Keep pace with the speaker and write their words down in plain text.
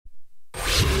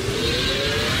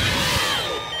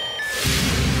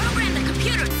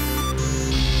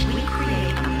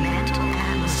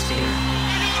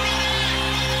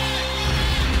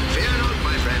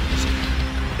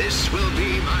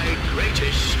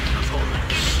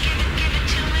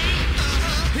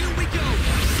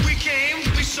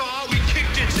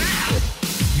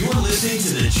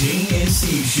Jane and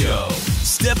Steve Show.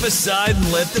 Step aside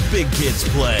and let the big kids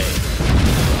play.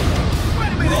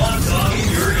 Raw talk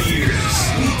in your ears.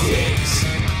 Weekdays.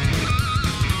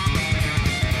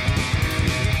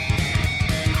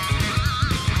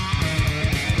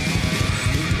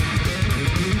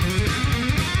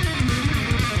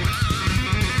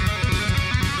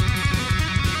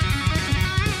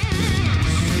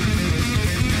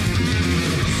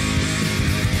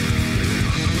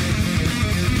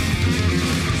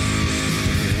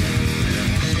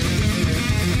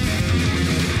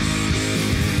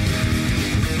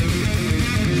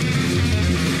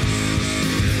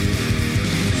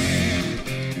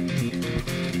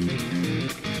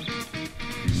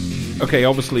 Okay,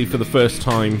 obviously for the first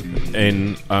time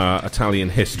in Italian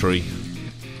history,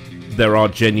 there are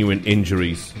genuine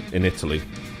injuries in Italy.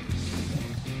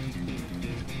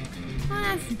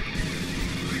 Are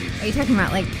you talking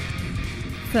about, like,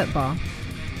 football?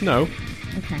 No.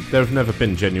 Okay. There have never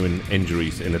been genuine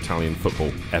injuries in Italian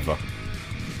football, ever.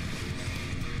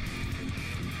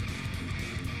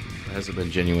 There hasn't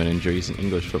been genuine injuries in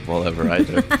English football ever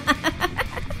either.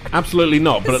 Absolutely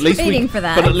not, but at least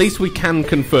at least we can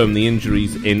confirm the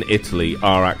injuries in Italy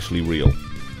are actually real,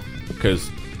 because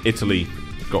Italy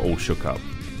got all shook up.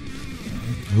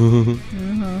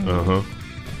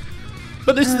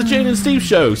 But this is the Jane and Steve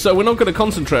show, so we're not going to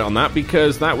concentrate on that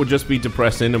because that would just be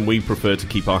depressing, and we prefer to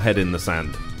keep our head in the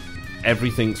sand.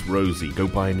 Everything's rosy. Go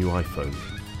buy a new iPhone.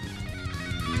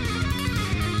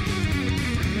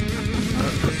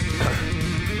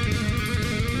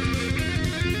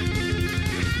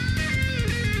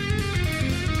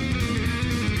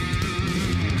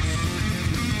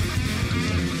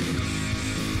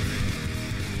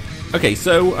 Okay,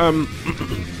 so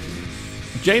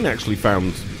Jane actually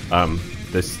found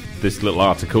this little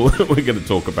article that we're going to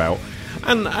talk about,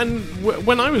 and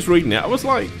when I was reading it, I was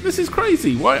like, "This is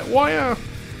crazy! Why are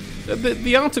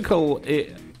the article?"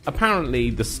 Apparently,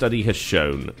 the study has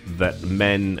shown that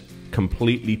men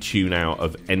completely tune out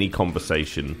of any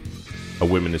conversation a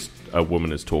woman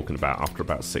is talking about after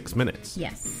about 6 minutes.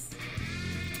 Yes,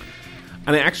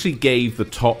 and it actually gave the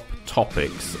top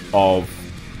topics of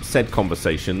said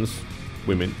conversations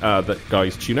women that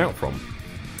guys tune out from.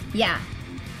 Yeah.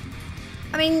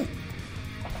 I mean,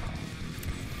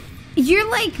 you're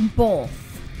like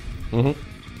both.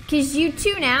 Because you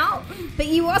tune out, but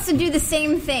you also do the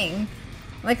same thing,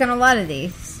 like on a lot of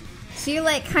these. So you're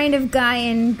like kind of guy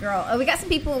and girl. Oh, we got some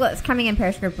people that's coming in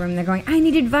Periscope room. They're going, I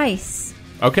need advice.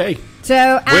 Okay. So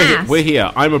ask. We're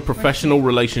here. I'm a professional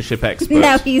relationship expert.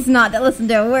 No, he's not. Don't listen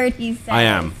to a word he says. I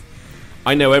am.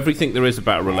 I know everything there is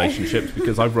about relationships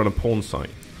because I've run a porn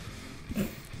site.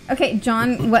 Okay,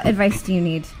 John, what advice do you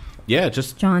need? Yeah,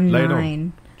 just John lay it 9.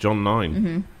 on. John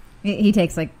 9. He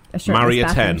takes like a shirtless Marry a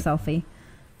bathroom 10. selfie.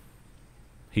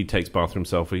 He takes bathroom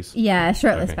selfies? Yeah,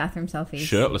 shirtless bathroom selfies.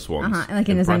 Shirtless ones? And like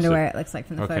in his underwear, it looks like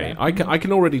from the photo. Okay, I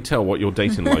can already tell what your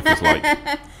dating life is like.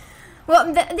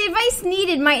 Well, the advice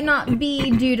needed might not be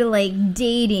due to like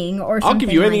dating or something. I'll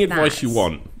give you any like advice that. you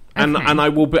want. And I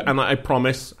will be, and I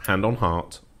promise, hand on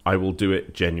heart, I will do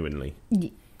it genuinely.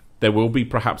 There will be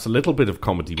perhaps a little bit of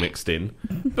comedy mixed in,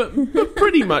 but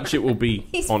pretty much it will be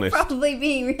He's honest. probably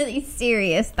being really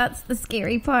serious. That's the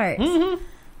scary part. Mm-hmm.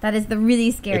 That is the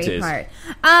really scary part.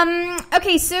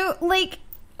 Okay, so like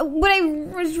what I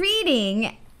was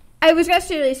reading, I was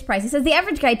actually really surprised. It says the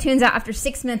average guy tunes out after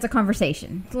 6 minutes of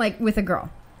conversation, like with a girl,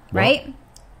 right?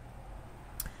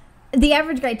 The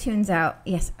average guy tunes out.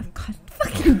 Yes. Oh, God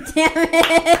fucking damn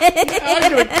it.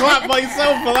 I'm going to clap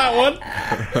myself for that one.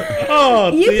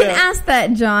 Oh, you dear. can ask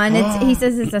that, John. He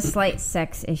says it's a slight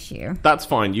sex issue. That's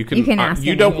fine. You can ask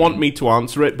you don't want me to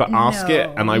answer it, but ask No, it,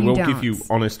 and I you will don't. give you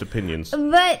honest opinions.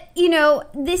 But,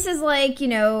 this is like,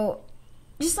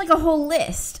 just like a whole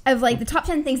list of like the top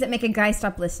 10 things that make a guy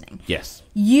stop listening. Yes.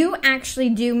 You actually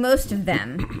do most of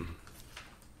them.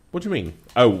 What do you mean?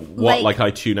 Oh, what? Like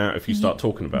I tune out if you start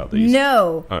talking about these?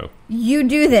 No. Oh. You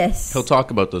do this. He'll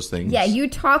talk about those things. Yeah, you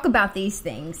talk about these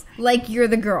things like you're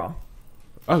the girl.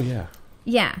 Oh, yeah.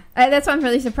 Yeah, that's why I'm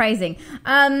really surprising.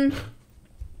 John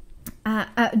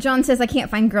says I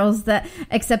can't find girls that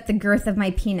accept the girth of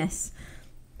my penis.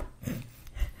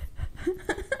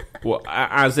 Well,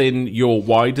 as in you're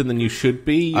wider than you should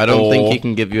be? I don't think he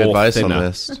can give you advice thinner? on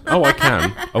this. Oh, I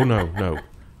can. Oh, no,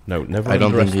 never. I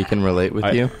don't think he can relate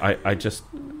with you. I just...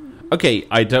 Okay,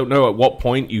 I don't know at what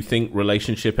point you think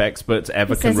relationship experts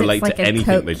ever can relate like to a anything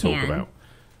Coke they talk can. about.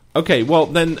 Okay, well,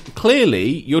 then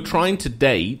clearly you're trying to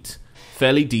date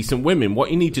fairly decent women.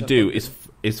 What you need to do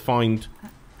is find...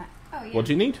 What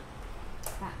do you need?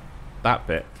 That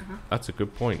bit. That's a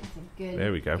good point.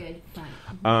 There we go.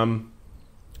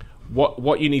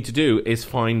 what you need to do is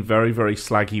find very, very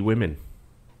slaggy women.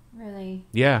 Really?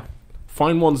 Yeah.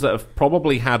 Find ones that have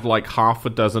probably had like half a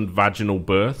dozen vaginal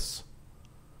births.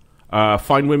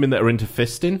 Find women that are into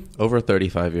fisting. Over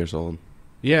 35 years old.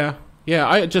 Yeah. Yeah,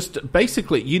 I just...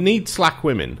 Basically, you need slack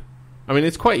women. I mean,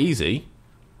 it's quite easy.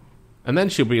 And then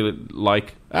she'll be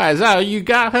like, is that all you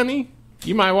got, honey?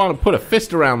 You might want to put a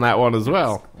fist around that one as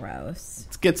well. That's gross.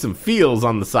 Let's get some feels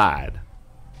on the side.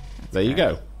 There you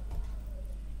go.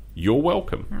 You're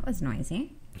welcome. That was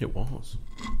noisy. It was.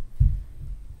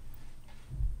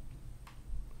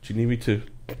 Do you need me to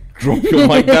drop your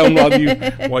mic down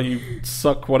while you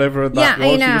suck whatever that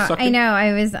was you were sucking? I know.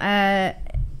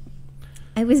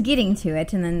 I was getting to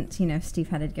it, and then Steve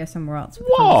had to go somewhere else with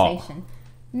the conversation.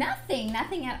 Nothing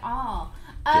at all.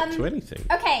 Get to anything.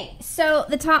 Okay, so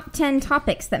the top 10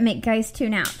 topics that make guys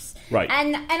tune out. Right.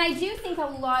 And I do think a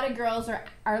lot of girls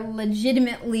are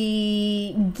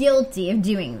legitimately guilty of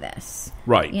doing this.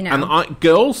 Right. And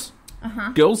girls,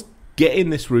 get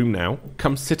in this room now.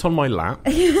 Come sit on my lap.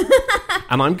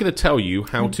 And I'm going to tell you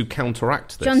how to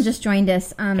counteract this. John just joined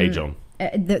us. Hey, John.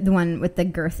 The one with the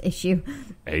girth issue.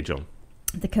 Hey, John.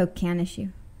 The Coke can issue.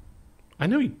 I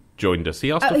know he joined us.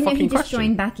 He asked a fucking question. He just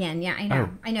joined back in. Yeah, I know.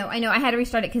 Oh. I know. I had to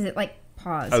restart it because it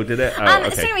paused. Oh, did it? Oh,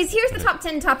 okay. So anyways, here's the top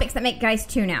 10 topics that make guys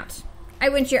tune out. I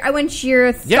want your thoughts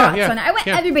on it. I want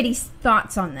everybody's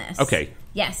thoughts on this. Okay.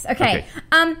 Yes. Okay.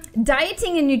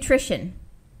 Dieting and nutrition.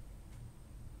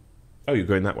 Oh, you're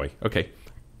going that way. Okay.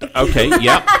 Okay.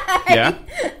 Yeah. Yeah.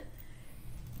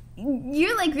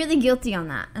 You're really guilty on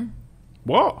that.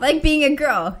 What? Like being a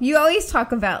girl. You always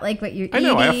talk about what you're eating. I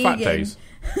know. I have fat days.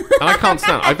 And I can't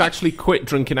stand. I've actually quit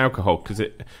drinking alcohol because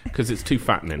it's too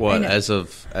fattening. What, as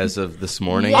of this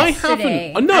morning?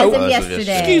 Yesterday. I haven't. No, as of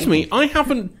yesterday. Excuse me. I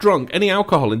haven't drunk any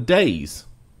alcohol in days.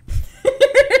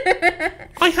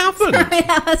 I haven't. Sorry,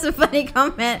 that was a funny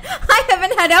comment. I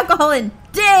haven't had alcohol in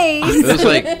days. It was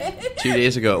 2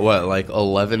 days ago. What,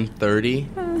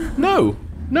 11:30?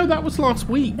 No, that was last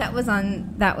week. That was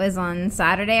on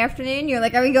Saturday afternoon. You're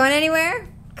like, are we going anywhere?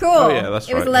 Cool. Oh yeah,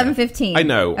 that's right. It was 11:15. I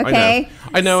know. Okay.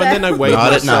 I know. And then I waited.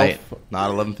 Not at night.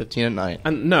 Not 11:15 at night.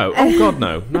 And no. Oh God,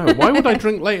 no. Why would I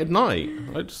drink late at night?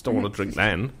 I just don't want to drink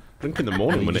then. Drink in the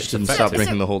morning when it's shouldn't stop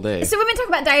drinking the whole day. So women talk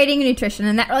about dieting and nutrition,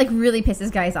 and that really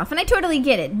pisses guys off. And I totally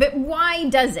get it. But why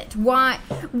does it? Why?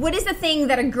 What is the thing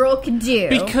that a girl could do?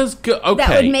 Because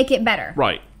that would make it better.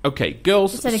 Right. Okay,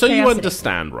 girls. So you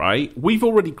understand, right? We've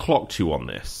already clocked you on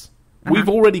this. We've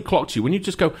already clocked you when you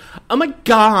just go, oh my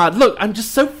God, look, I'm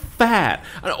just so fat.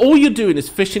 And all you're doing is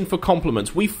fishing for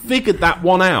compliments. We figured that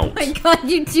one out. Oh my God,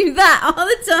 you do that all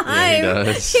the time. Yeah,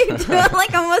 he does. You do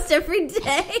it almost every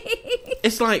day.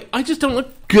 It's I just don't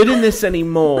look good in this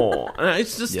anymore.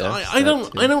 It's just, yes, I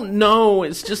don't know.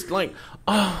 It's just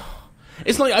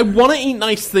it's I want to eat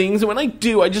nice things, and when I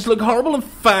do, I just look horrible and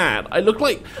fat. I look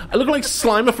like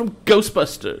Slimer from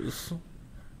Ghostbusters.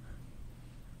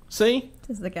 See?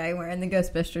 This is the guy wearing the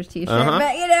Ghostbusters t-shirt,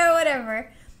 but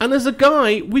whatever. And as a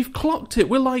guy, we've clocked it.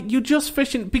 We're like, you're just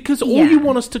fishing because all you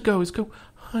want us to go is go,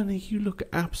 honey, you look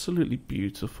absolutely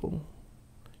beautiful.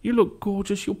 You look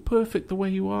gorgeous. You're perfect the way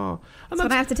you are. And that's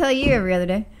what I have to tell you every other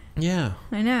day. Yeah.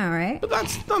 I know, right? But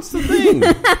that's the thing.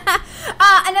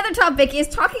 Another topic is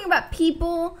talking about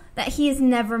people that he has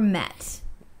never met.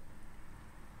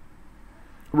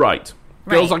 Right.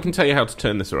 Girls, I can tell you how to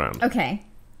turn this around. Okay.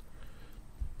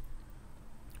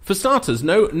 For starters,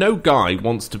 no guy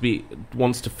wants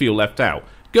to feel left out.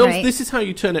 Girls, this is how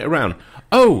you turn it around.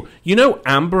 Oh,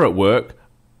 Amber at work,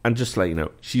 and just let you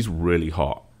know, she's really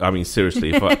hot. I mean,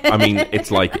 seriously, it's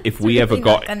like if we ever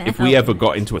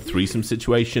got into a threesome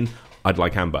situation, I'd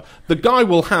like Amber. The guy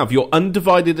will have your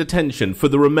undivided attention for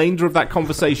the remainder of that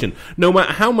conversation, no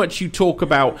matter how much you talk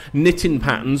about knitting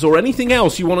patterns or anything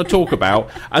else you want to talk about.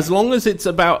 As long as it's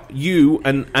about you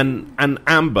and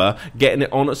Amber getting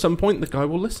it on at some point, the guy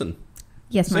will listen.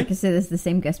 Yes, Marcus, it is the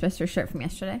same Ghostbusters shirt from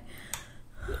yesterday.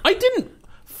 I didn't.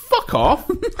 Fuck off.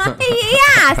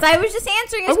 Yes, I was just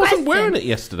answering his question. I wasn't wearing it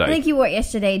yesterday. I think you wore it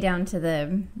yesterday down to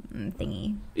the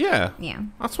thingy. Yeah. Yeah.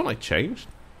 That's when I changed.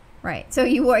 Right. So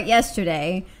you wore it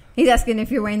yesterday. He's asking if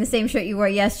you're wearing the same shirt you wore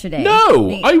yesterday. No,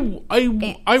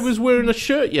 I was wearing a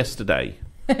shirt yesterday.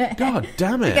 God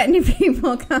damn it! We got new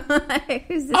people.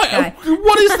 Who's this guy?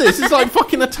 What is this? It's like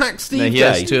fucking Attack Steve. No, he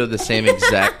has two of the same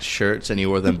exact shirts, and he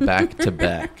wore them back to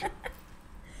back.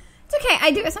 It's okay.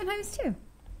 I do it sometimes too.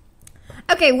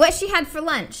 Okay, what she had for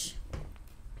lunch?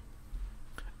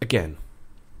 Again.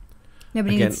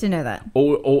 Nobody needs to know that.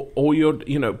 Or you're,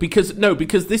 because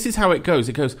this is how it goes.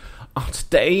 It goes, oh,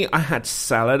 today I had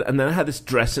salad and then I had this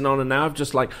dressing on and now I'm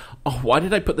just like, oh, why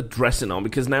did I put the dressing on?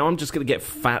 Because now I'm just going to get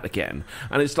fat again.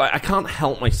 And it's like, I can't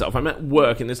help myself. I'm at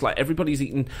work and it's like everybody's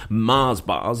eating Mars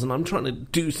bars and I'm trying to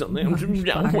do something. And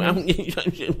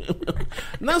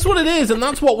that's what it is, and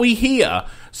that's what we hear.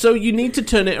 So you need to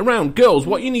turn it around. Girls,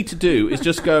 what you need to do is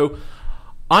just go,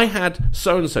 I had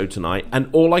so-and-so tonight, and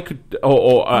all I could,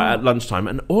 or at lunchtime,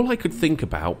 and all I could think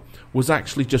about was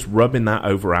actually just rubbing that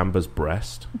over Amber's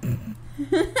breast.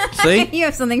 See? You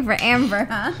have something for Amber,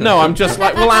 huh? No, I'm just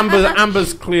like, well,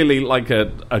 Amber's clearly like a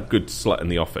good slut in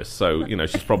the office, so,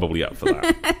 she's probably up for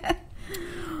that.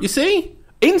 You see?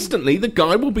 Instantly, the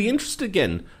guy will be interested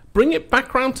again. Bring it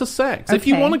back round to sex. Okay. If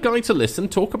you want a guy to listen,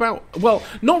 talk about, well,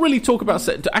 not really talk about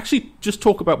sex, actually just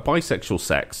talk about bisexual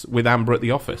sex with Amber at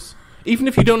the office. Even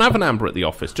if you don't have an Amber at the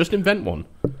office, just invent one.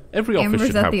 Every office Amber's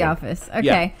should have one. Amber's at the office. Okay.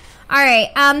 Yeah. All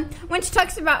right. When she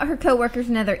talks about her coworkers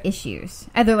and other issues,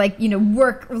 other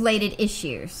work-related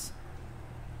issues.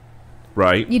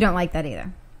 Right. You don't like that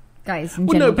either. Guys in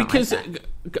general don't like that.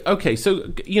 Okay,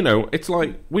 so, it's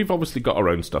like, we've obviously got our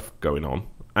own stuff going on.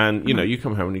 And, you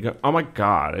come home and you go, oh, my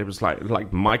God, it was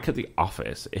like Mike at the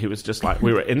office. He was just like,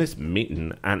 we were in this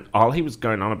meeting, and all he was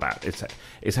going on about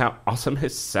is how awesome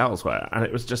his sales were. And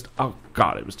it was just, oh,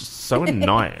 God, it was just so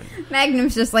annoying.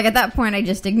 Magnum's just like, at that point, I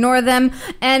just ignore them.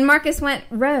 And Marcus went,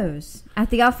 Rose, at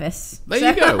the office. There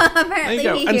you go. Apparently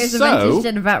he hears a bunch of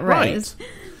shit about Rose. Right.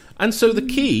 And so the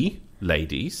key,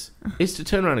 ladies, is to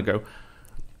turn around and go,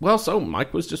 well, so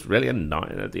Mike was just really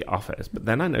annoying at the office, but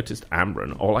then I noticed Amber,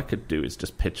 and all I could do is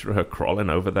just picture her crawling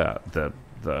over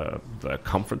the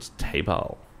conference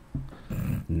table,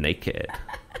 naked,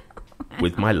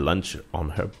 with my lunch on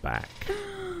her back.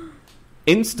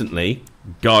 Instantly,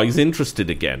 guy's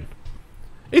interested again.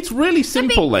 It's really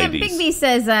simple, ladies. Big B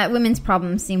says women's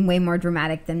problems seem way more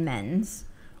dramatic than men's.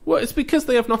 Well, it's because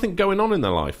they have nothing going on in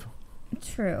their life.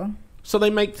 True. So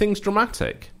they make things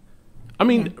dramatic. I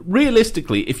mean,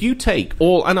 realistically, if you take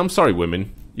all... And I'm sorry,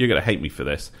 women, you're going to hate me for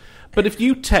this. But if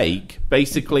you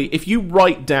if you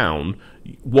write down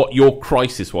what your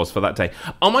crisis was for that day...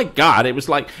 Oh, my God, it was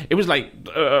like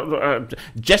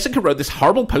Jessica wrote this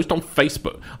horrible post on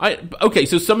Facebook. Okay,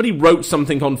 so somebody wrote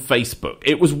something on Facebook.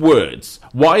 It was words.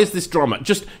 Why is this drama?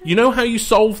 Just, you know how you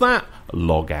solve that?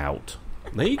 Log out.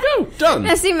 There you go. Done.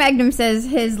 Now, see, Magnum says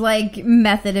his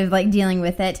method of dealing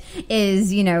with it is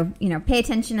pay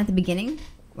attention at the beginning,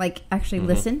 actually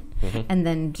listen, and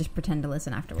then just pretend to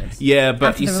listen afterwards. Yeah,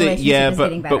 but you see,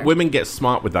 but women get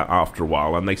smart with that after a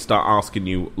while, and they start asking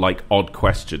you odd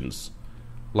questions.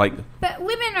 But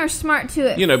women are smart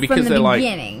to it. Because from the they're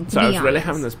beginning. So I was really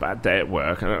having this bad day at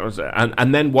work,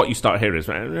 and then what you start hearing is,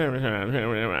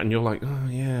 and you're like, oh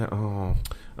yeah,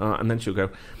 and then she'll go.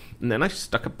 And then I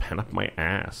stuck a pen up my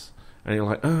ass. And you're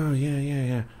like, oh,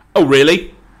 yeah. Oh,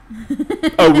 really?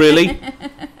 Oh, really?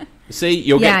 See,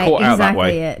 you'll get caught out that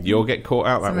way. It. You'll get caught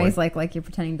out that way. Somebody's like you're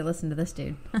pretending to listen to this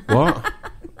dude. What?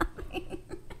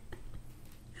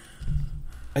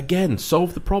 Again,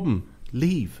 solve the problem.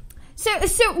 Leave. So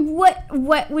what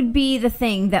would be the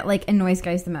thing that annoys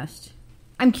guys the most?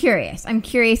 I'm curious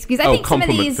because I think some of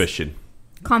these...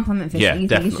 Compliment fishing. Yeah, you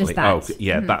definitely. Think it's just that? Oh,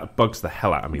 yeah, that bugs the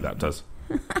hell out of me, that does.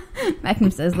 Magnum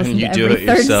says, listen to every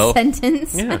third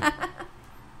sentence. Yeah.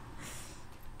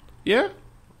 Yeah.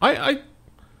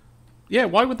 Yeah,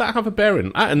 why would that have a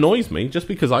bearing? That annoys me just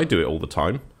because I do it all the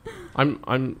time.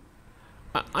 I'm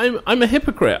a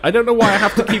hypocrite. I don't know why I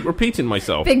have to keep repeating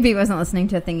myself. Big B wasn't listening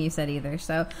to a thing you said either,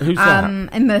 so who's that?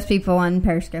 And most people on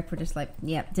Periscope were just like,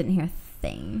 yep, didn't hear a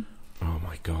thing. Oh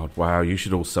my God, wow, you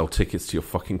should all sell tickets to your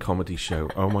fucking comedy show.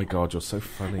 Oh my God, you're so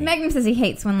funny. Magnum says he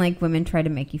hates when women try to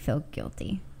make you feel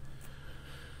guilty.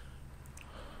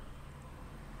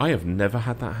 I have never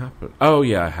had that happen. Oh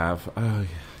yeah, I have. Oh, yeah.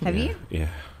 Have you? Yeah.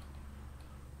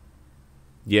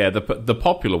 Yeah, the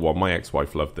popular one, my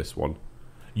ex-wife loved this one.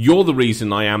 You're the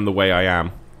reason I am the way I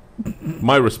am.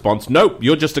 My response, nope,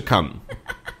 you're just a cunt.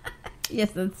 Yes,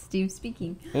 that's Steve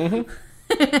speaking. Mm-hmm.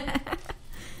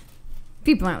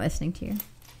 People aren't listening to you.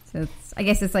 So I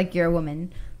guess it's like you're a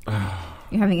woman.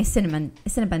 You're having a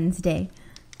Cinnabons day.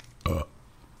 Oh,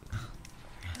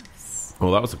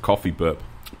 that was a coffee burp.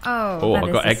 Oh,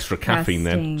 I got extra caffeine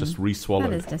then. Just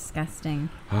re-swallowed. That is disgusting.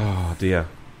 Oh, dear.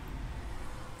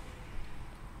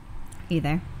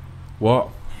 Either. What?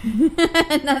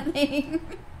 Nothing.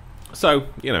 So,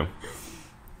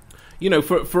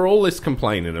 for all this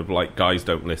complaining of guys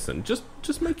don't listen, just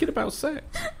make it about sex.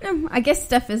 No, I guess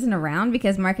Steph isn't around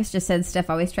because Marcus just said Steph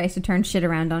always tries to turn shit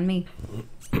around on me.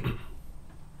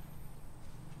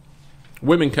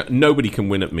 Nobody can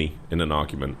win at me in an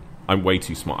argument. I'm way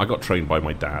too smart. I got trained by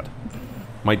my dad.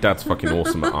 My dad's fucking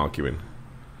awesome at arguing.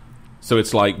 So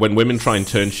it's like when women try and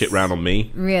turn shit around on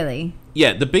me. Really?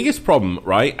 Yeah, the biggest problem,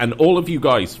 right, and all of you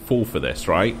guys fall for this,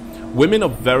 right? Women are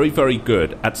very, very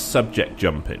good at subject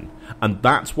jumping. And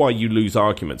that's why you lose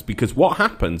arguments. Because what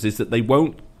happens is that they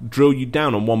won't drill you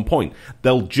down on one point.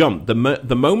 They'll jump. The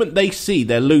moment they see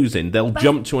they're losing, they'll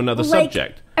jump to another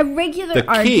subject. A regular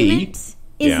argument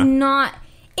is not...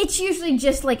 It's usually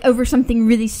just, like, over something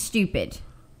really stupid.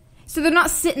 So they're not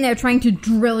sitting there trying to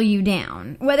drill you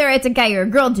down. Whether it's a guy or a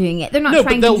girl doing it, they're not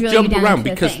trying to drill you down. No, but they'll jump around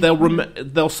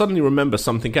because they'll suddenly remember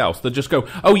something else. They'll just go,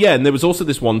 oh yeah, and there was also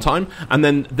this one time, and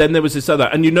then there was this other.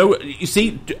 And you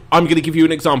see, I'm going to give you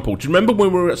an example. Do you remember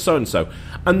when we were at so-and-so?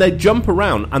 And they jump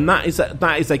around, and that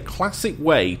is a classic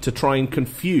way to try and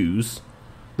confuse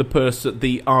the person,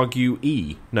 the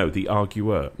arguee. No, the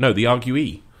arguer. No, the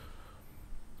arguee.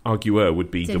 Arguer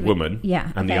would be the woman,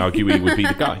 and the arguee would be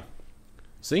the guy.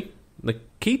 See? The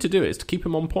key to do it is to keep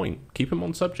him on point. Keep him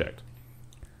on subject.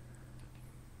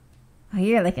 Oh,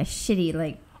 you're like a shitty,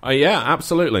 like... yeah,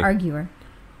 absolutely. Arguer.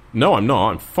 No, I'm not.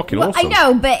 I'm fucking awesome. I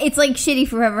know, but it's like shitty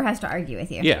for whoever has to argue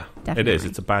with you. Yeah, definitely. It is.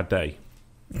 It's a bad day.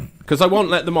 Because I won't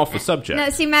let them off the subject.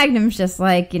 No, see, Magnum's just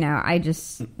like, it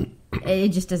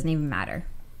just doesn't even matter.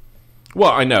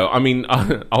 Well, I know. I mean,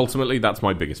 ultimately, that's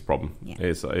my biggest problem. Yeah.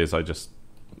 Is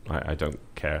I don't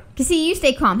care. Because see, you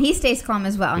stay calm. He stays calm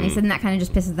as well. And he said, and that kind of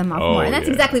just pisses them off more. And that's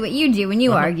exactly what you do when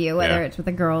you argue, whether it's with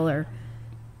a girl or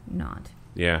not.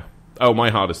 Yeah. Oh, my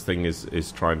hardest thing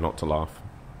is trying not to laugh.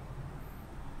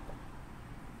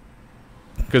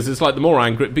 Because it's like the more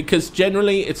angry... Because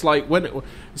generally, it's like...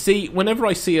 whenever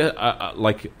I see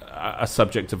a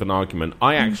subject of an argument,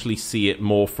 I actually see it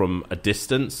more from a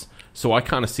distance. So I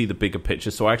kind of see the bigger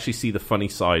picture. So I actually see the funny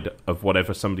side of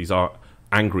whatever somebody's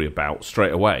angry about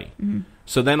straight away. Mm-hmm.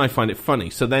 So then I find it funny.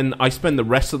 So then I spend the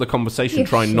rest of the conversation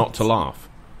trying not to laugh.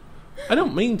 I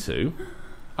don't mean to.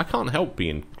 I can't help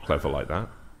being clever like that.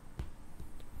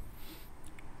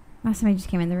 Well, somebody just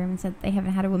came in the room and said they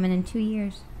haven't had a woman in 2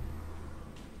 years.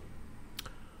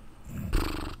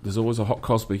 There's always a hot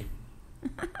Cosby.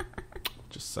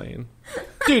 Just saying.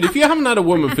 Dude, if you haven't had a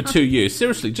woman for 2 years,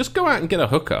 seriously, just go out and get a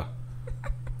hooker.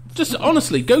 Just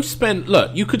honestly, go spend...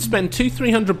 Look, you could spend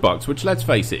 $200-300, which, let's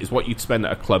face it, is what you'd spend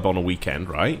at a club on a weekend,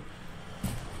 right?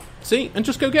 See? And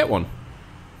just go get one.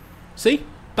 See?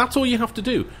 That's all you have to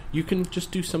do. You can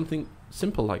just do something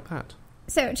simple like that.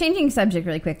 So, changing subject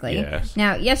really quickly. Yes.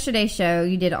 Now, yesterday's show,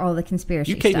 you did all the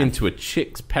conspiracy stuff. You came into a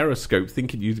chick's Periscope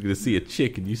thinking you were going to see a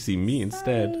chick, and you see me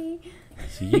instead.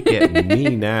 So you get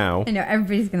me now. I know,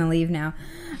 everybody's going to leave now.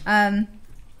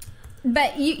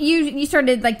 But you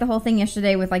started like the whole thing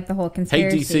yesterday with like the whole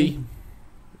conspiracy. Hey, DC.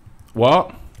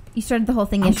 What? You started the whole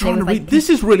thing yesterday with like... This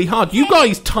is really hard. You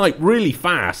guys type really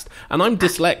fast, and I'm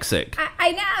dyslexic.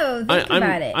 I know. Think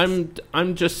about it.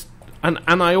 I'm just... And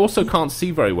I also can't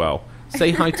see very well.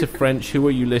 Say hi to French. Who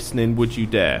are you listening? Would you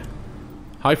dare?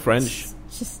 Hi, French.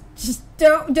 Just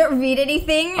don't read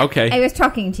anything. Okay. I was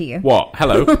talking to you. What?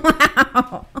 Hello.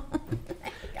 Wow.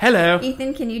 Hello.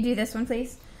 Ethan, can you do this one,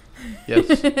 please? Yes.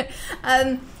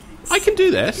 I can do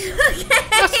this. Okay.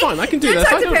 That's fine. I can do this.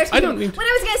 I don't need to... What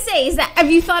I was going to say is that have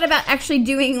you thought about actually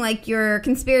doing like your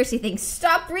conspiracy thing?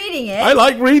 Stop reading it. I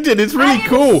like reading. It's really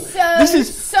cool. This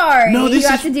is sorry. No, you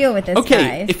have to deal with this.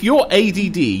 Okay, guys. If you're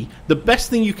ADD, the best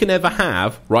thing you can ever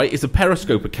have, right, is a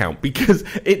Periscope account because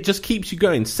it just keeps you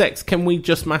going. Sex, can we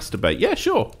just masturbate? Yeah,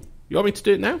 sure. You want me to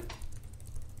do it now?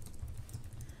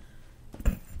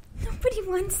 Nobody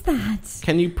wants that.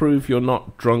 Can you prove you're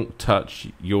not drunk? Touch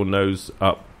your nose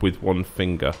up with one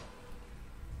finger.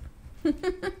 There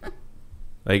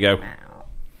you go. Wow.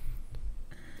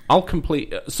 I'll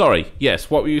complete... sorry, yes,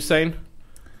 what were you saying?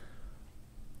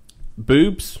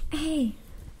 Boobs? Hey.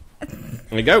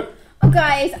 There you go. Oh,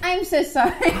 guys, I'm so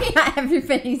sorry.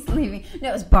 Everybody's leaving. No,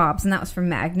 it was Bob's, and that was from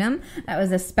Magnum. That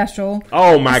was a special...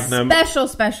 Oh, Magnum. Special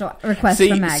request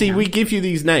from Magnum. See, we give you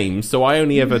these names, so I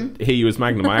only ever hear you as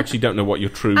Magnum. I actually don't know what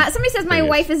your true... somebody says my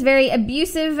wife is very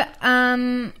abusive. I had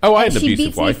an abusive wife. She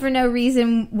beats me for no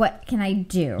reason. What can I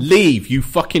do? Leave, you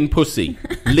fucking pussy.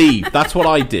 Leave. That's what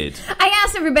I did. I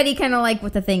asked everybody kind of like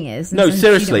what the thing is. No,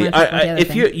 seriously.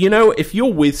 If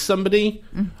you're with somebody...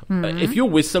 If you're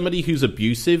with somebody who's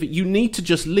abusive, you need to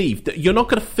just leave. You're not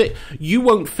going to you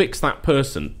won't fix that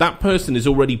person. That person is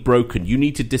already broken. You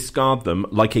need to discard them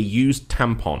like a used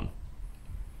tampon.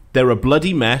 They're a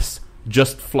bloody mess.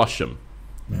 Just flush them.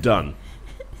 Done.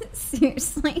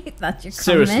 Seriously? That's your comment?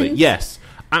 Seriously, yes.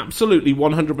 Absolutely,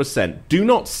 100%. Do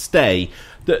not stay.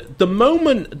 The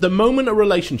moment a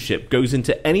relationship goes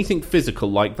into anything physical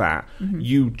like that,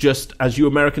 you just, as you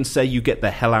Americans say, you get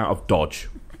the hell out of Dodge.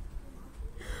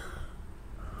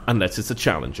 Unless it's a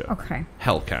challenger. Okay.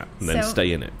 Hellcat. And then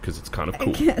stay in it, because it's kind of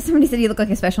cool. Somebody said you look like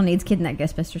a special needs kid in that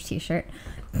Ghostbusters t-shirt.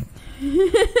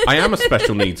 I am a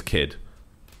special needs kid.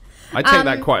 I take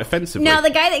that quite offensively. Now, the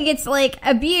guy that gets, like,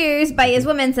 abused by his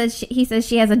woman says he says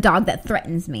she has a dog that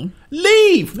threatens me.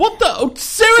 Leave! What the... Oh,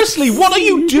 seriously, what are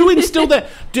you doing still there?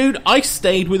 Dude, I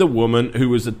stayed with a woman who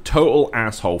was a total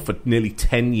asshole for nearly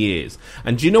 10 years.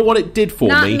 And do you know what it did for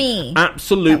Not me? me.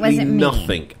 Absolutely me.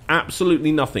 nothing.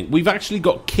 Absolutely nothing. We've actually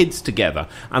got kids together.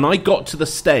 And I got to the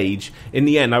stage, in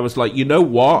the end, I was like, you know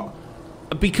what?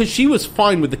 Because she was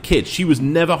fine with the kids. She was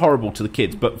never horrible to the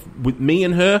kids. But with me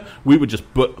and her, we were just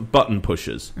button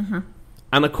pushers.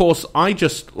 And, of course, I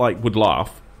just, like, would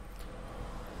laugh.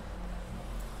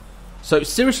 So,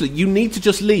 seriously, you need to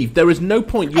just leave. There is no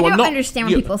point. I don't understand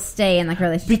when people stay in, like,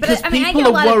 relationships. Because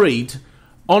people are worried.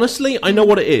 Honestly, I know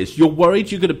what it is. You're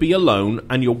worried you're going to be alone,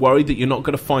 and you're worried that you're not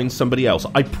going to find somebody else.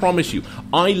 I promise you.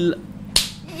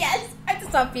 Yes! I have to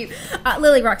stop you.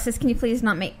 Lily Rock says, can you please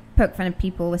not poke fun of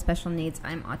people with special needs?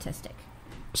 I'm autistic.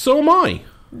 So am I.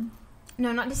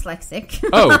 No, not dyslexic.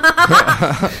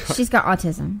 Oh. She's got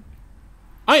autism.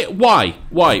 Why?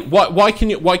 Why can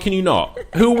you not?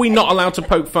 Who are we not allowed to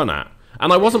poke fun at?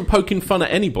 And I wasn't poking fun at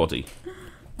anybody.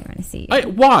 I want to see.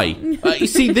 Why? You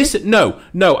see, this... No,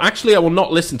 actually, I will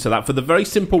not listen to that for the very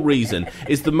simple reason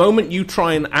is the moment you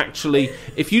try and actually...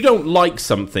 If you don't like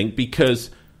something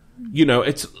because... You know,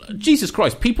 it's... Jesus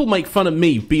Christ, people make fun of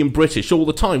me being British all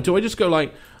the time. Do I just go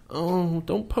like, oh,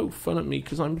 don't poke fun at me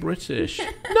because I'm British?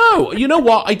 No, you know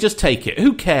what? I just take it.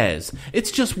 Who cares? It's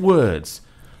just words.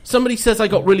 Somebody says I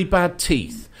got really bad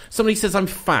teeth. Somebody says I'm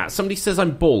fat. Somebody says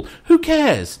I'm bald. Who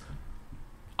cares?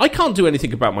 I can't do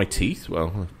anything about my teeth.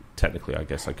 Well, technically, I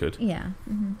guess I could. Yeah.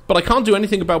 Mm-hmm. But I can't do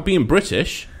anything about being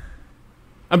British.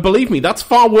 And believe me, that's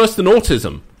far worse than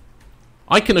autism.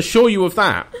 I can assure you of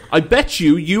that. I bet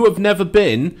you have never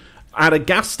been at a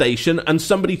gas station and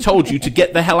somebody told you to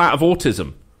get the hell out of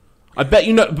autism. I bet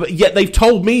you know, but yet they've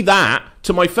told me that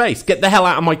to my face. Get the hell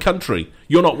out of my country.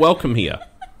 You're not welcome here.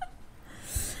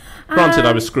 Granted,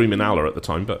 I was screaming Allah at the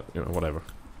time, but, you know, whatever.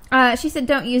 She said,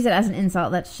 "Don't use it as an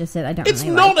insult." That's just it. I don't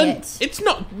really like it. It's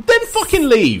not. Then fucking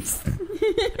leave.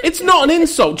 It's not an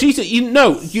insult. Jesus,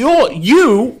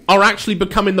 you are actually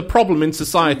becoming the problem in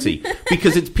society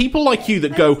because it's people like you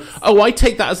that go, "Oh, I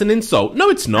take that as an insult." No,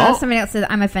 it's not. Somebody else said,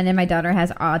 "I'm offended. My daughter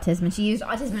has autism, and she used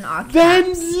autism in all caps." Then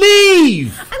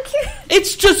leave. I'm curious.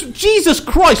 It's just Jesus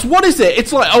Christ. What is it?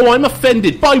 It's like, oh, I'm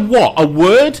offended by what? A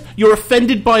word? You're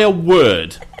offended by a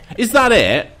word. Is that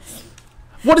it?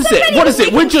 What is it? What is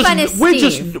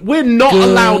it? We're not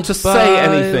allowed to say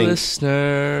anything.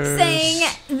 Listeners. Saying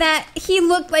that he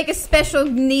looked like a special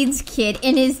needs kid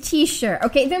in his t-shirt.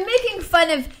 Okay, they're making fun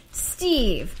of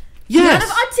Steve. Yes. Not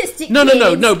of autistic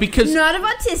kids. No, because... Not of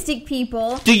autistic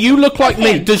people. Do you look like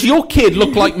me? Does your kid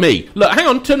look like me? Look, hang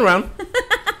on, turn around.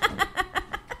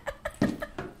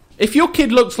 If your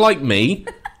kid looks like me...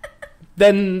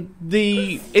 then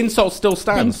the insult still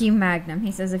stands. Thank you, Magnum.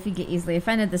 He says, if you get easily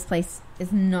offended, this place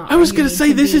is not... I was going to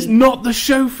say, this is not the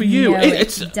show for you. No,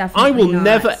 it's definitely I will not.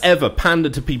 never, ever pander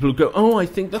to people who go, oh, I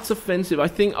think that's offensive. I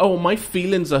think, oh, my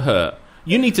feelings are hurt.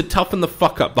 You need to toughen the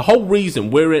fuck up. The whole reason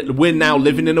we're now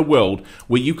living in a world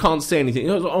where you can't say anything.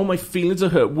 Oh, my feelings are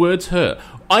hurt. Words hurt.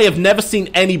 I have never seen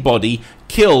anybody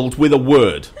killed with a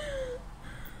word.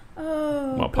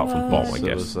 Oh, well, apart from bomb, I guess.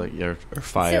 It was like your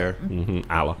fire.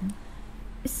 Allah.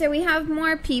 So we have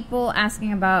more people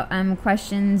asking about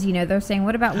questions. You know, they're saying,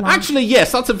 what about... Actually,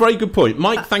 yes, that's a very good point.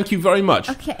 Mike, thank you very much.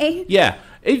 Okay. Yeah.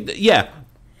 Yeah.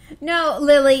 No,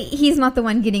 Lily, he's not the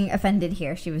one getting offended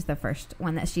here. She was the first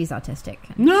one that she's autistic.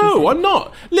 No, I'm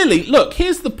not. Lily, look,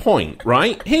 here's the point,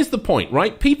 right? People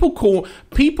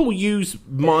use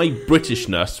my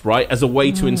Britishness, right, as a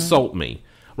way to insult me,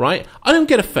 right? I don't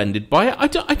get offended by it.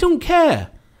 I don't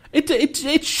care.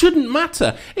 It shouldn't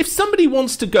matter. If somebody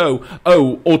wants to go,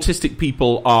 oh, autistic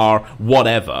people are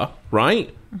whatever,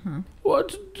 right?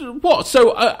 What?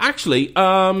 So, actually,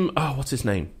 what's his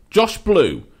name? Josh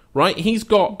Blue, right? He's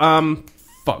got,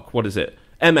 what is it?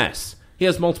 MS. He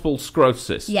has multiple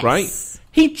sclerosis, yes. Right?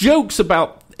 He jokes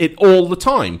about it all the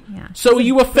time. Yeah. So are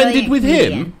you offended with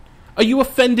him? Are you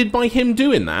offended by him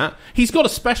doing that? He's got a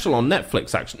special on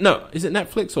Netflix, actually. No, is it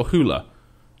Netflix or Hulu?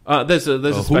 There's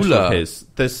a special on his.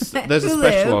 There's a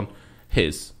special on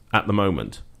his at the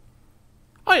moment.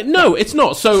 No, it's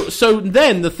not. So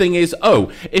then the thing is,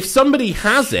 if somebody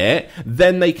has it,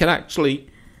 then they can actually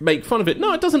make fun of it.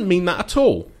 No, it doesn't mean that at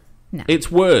all. No.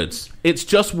 It's words. It's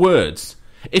just words.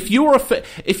 If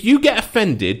you get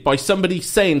offended by somebody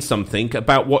saying something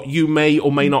about what you may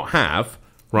or may not have,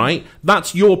 right?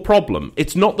 That's your problem.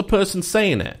 It's not the person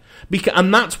saying it.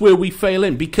 And that's where we fail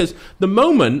in, because the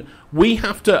moment we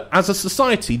have to, as a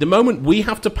society, the moment we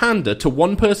have to pander to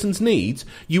one person's needs,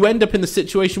 you end up in the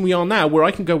situation we are now, where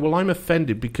I can go, well, I'm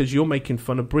offended because you're making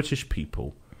fun of British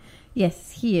people.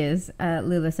 Yes, he is.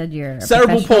 Lula said you're a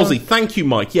cerebral palsy. Thank you,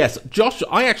 Mike. Yes, Josh,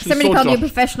 I actually Somebody saw called Josh. you a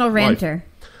professional ranter.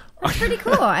 Right. That's pretty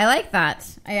cool. I like that.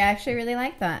 I actually really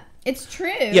like that. It's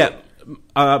true. Yeah.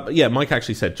 Mike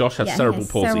actually said Josh has cerebral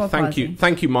palsy.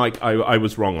 Thank you, Mike. I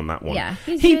was wrong on that one. Yeah,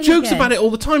 he really jokes about it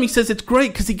all the time. He says it's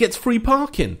great because he gets free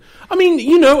parking. I mean,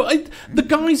 the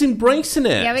guy's embracing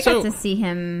it. Yeah, we got to see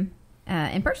him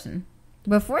in person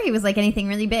before he was like anything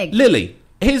really big. Lily,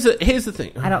 here's the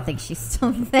thing. I don't think she's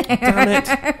still there. Damn it!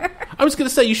 I was going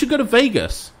to say you should go to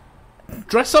Vegas.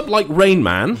 Dress up like Rain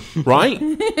Man, right?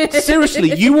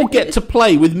 Seriously, you will get to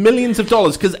play with millions of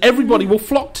dollars because everybody will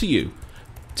flock to you.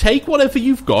 Take whatever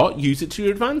you've got, use it to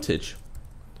your advantage.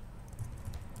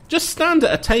 Just stand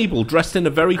at a table dressed in a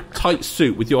very tight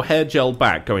suit with your hair gel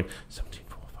back going, 17,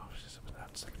 4, 5,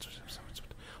 6,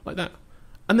 like that.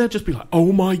 And they'll just be like,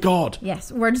 oh my God. Yes,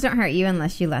 words don't hurt you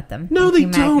unless you let them. No, they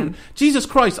don't. Jesus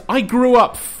Christ, I grew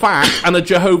up fat and a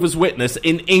Jehovah's Witness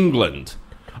in England.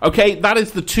 Okay, that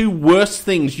is the two worst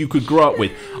things you could grow up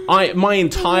with. My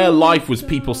entire life was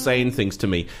people saying things to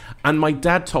me. And my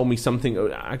dad told me something.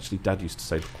 Actually, Dad used to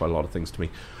say quite a lot of things to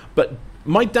me. But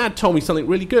my dad told me something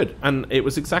really good. And it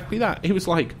was exactly that. He was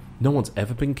like, no one's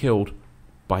ever been killed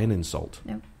by an insult.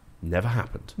 Nope. Never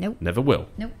happened. Nope. Never will.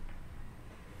 Nope.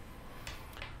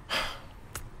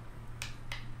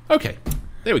 Okay,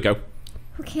 there we go.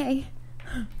 Okay.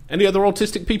 Any other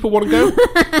autistic people want to go?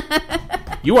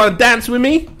 You want to dance with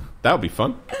me? That would be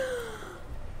fun.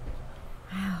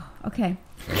 Wow. Okay.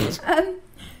 What's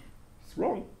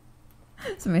wrong?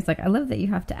 Somebody's like, I love that you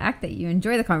have to act that you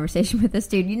enjoy the conversation with this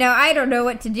dude. I don't know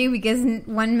what to do because in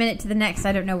 1 minute to the next,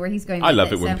 I don't know where he's going with I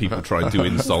love it when people try and do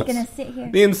insults. I'm just gonna sit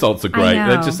here. The insults are great.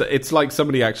 It's like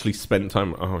somebody actually spent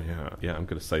time. Oh, yeah, I'm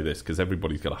going to say this because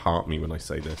everybody's going to heart me when I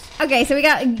say this. Okay, so we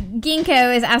got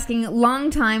Ginkgo is asking, long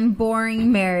time,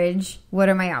 boring marriage. What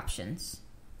are my options?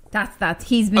 That's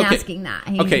he's been asking that.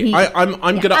 I'm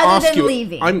going to ask you.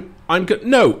 Leaving.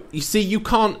 No, you see, you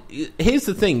can't. Here's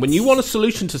the thing: when you want a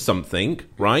solution to something,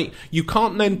 right, you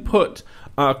can't then put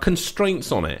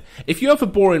constraints on it. If you have a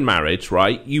boring marriage,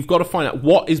 right, you've got to find out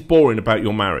what is boring about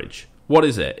your marriage. What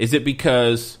is it? Is it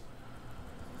because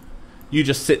you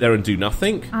just sit there and do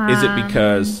nothing? Is it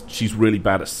because she's really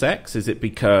bad at sex? Is it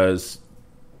because?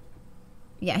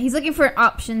 Yeah, he's looking for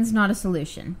options, not a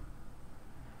solution.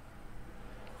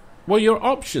 Well, your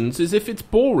options is if it's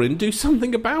boring, do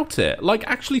something about it. Like,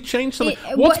 actually change something.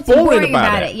 What's boring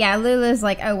about it? Yeah, Lula's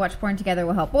like, oh, watch porn together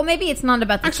will help. Well, maybe it's not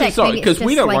about the sex. Maybe it's just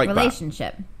we don't like like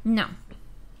relationship. That. No.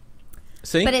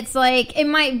 See? But it's like, it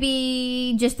might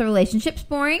be just the relationship's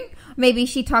boring. Maybe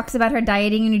she talks about her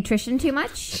dieting and nutrition too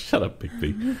much. Shut up, Big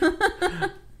B.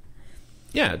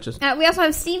 Yeah, just... we also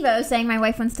have Steve-O saying, my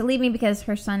wife wants to leave me because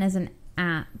his son isn't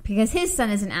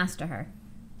asked to her.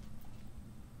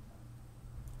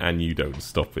 And you don't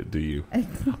stop it, do you?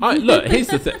 Look, here's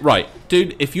the thing. Right,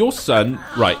 dude, if your son...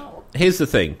 Right, here's the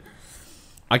thing.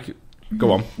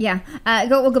 Go on. Yeah.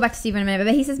 We'll go back to Steve in a minute.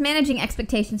 But he says, managing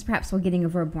expectations perhaps while getting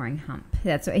over a boring hump.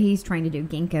 That's what he's trying to do.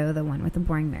 Ginkgo, the one with the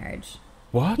boring marriage.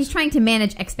 What? He's trying to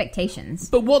manage expectations.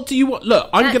 But what do you want?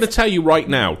 Look, I'm going to tell you right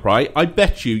now, right? I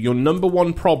bet you your number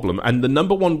one problem and the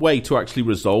number one way to actually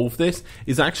resolve this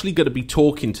is actually going to be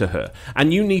talking to her.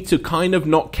 And you need to kind of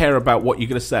not care about what you're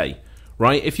going to say.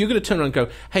 Right? If you're going to turn around and go,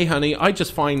 hey, honey, I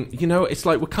just find, it's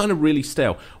like we're kind of really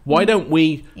stale. Why don't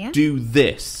we do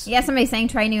this? Yeah, somebody's saying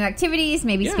try new activities,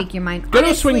 maybe speak your mind honestly. Go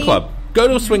to a swing club. Go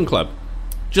to a swing club.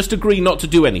 Just agree not to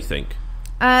do anything.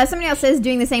 Somebody else says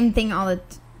doing the same thing all the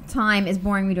time is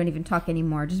boring. We don't even talk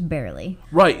anymore, just barely.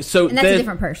 Right, so... And that's a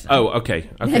different person. Oh, okay.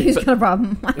 Who's got a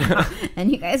problem. And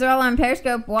you guys are all on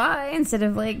Periscope. Why? Instead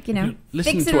of, listen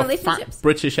fixing to relationships. A fat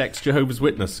British ex-Jehovah's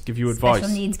Witness give you advice.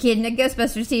 Special needs kid in a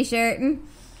Ghostbusters t-shirt.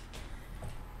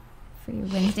 For your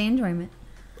Wednesday enjoyment.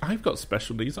 I've got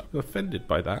special needs. I'm offended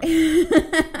by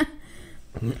that.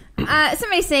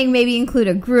 Somebody's saying maybe include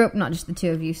a group, not just the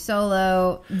two of you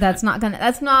solo. That's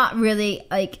not really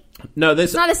no,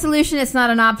 it's not a solution. It's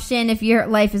not an option. If your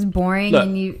life is boring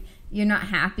and you're not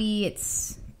happy,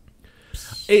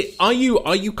 are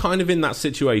you kind of in that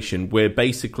situation where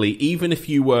basically even if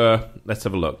you were, let's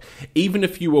have a look, even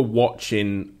if you were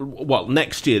watching, well,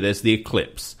 next year there's the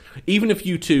eclipse. Even if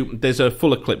there's a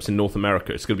full eclipse in North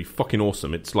America, it's going to be fucking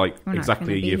awesome. It's like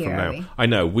exactly a year from now. I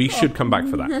know, we should come back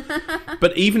for that.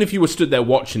 But even if you were stood there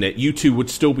watching it, you two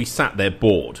would still be sat there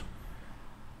bored.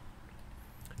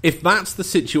 if that's the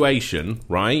situation,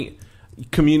 right,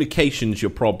 communication's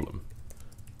your problem.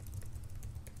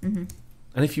 Mm-hmm.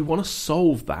 And if you want to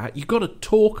solve that, you've got to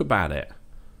talk about it.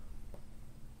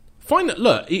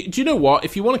 Look, do you know what?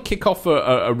 If you want to kick off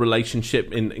a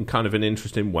relationship in kind of an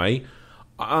interesting way,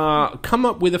 come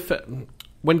up with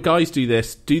when guys do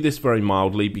this very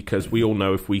mildly, because we all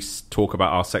know if we talk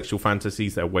about our sexual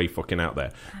fantasies, they're way fucking out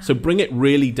there. So bring it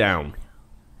really down.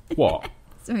 What?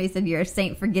 Somebody said you're a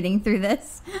saint for getting through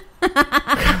this.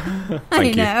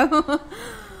 I know.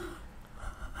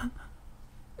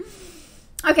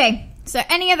 Okay, so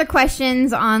any other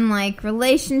questions on, like,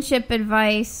 relationship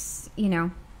advice,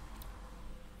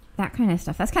 that kind of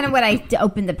stuff? That's kind of what I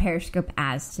opened the Periscope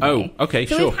as today. Oh, okay,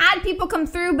 so sure. We've had people come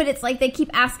through, but it's like they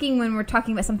keep asking when we're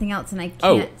talking about something else, and I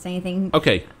can't say anything.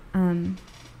 Okay.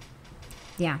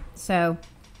 Yeah, so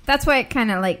that's why it kind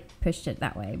of, like, pushed it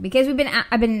that way, because I've been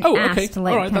asked to,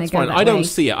 like, all right, that's fine. I don't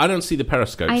see it. I don't see the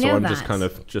Periscope, so I'm just kind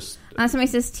of just. Somebody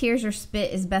says tears or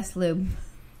spit is best lube.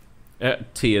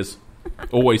 Tears,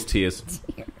 always tears.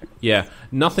 Yeah,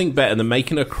 nothing better than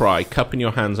making her cry, cupping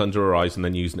your hands under her eyes, and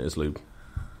then using it as lube.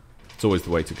 It's always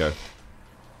the way to go.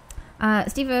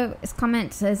 Steve's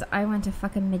comment says, "I want to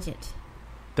fuck a midget."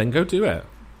 Then go do it.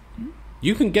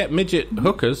 You can get midget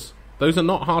hookers. Those are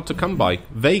not hard to come by.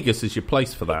 Vegas is your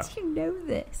place for that. How do you know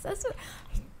this? That's what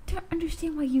I don't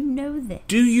understand why you know this.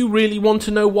 Do you really want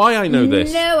to know why I know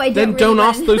this? No, I don't. Then really don't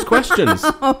ask those questions.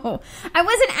 No. I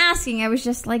wasn't asking. I was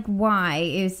just like, why?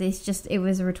 It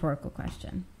was a rhetorical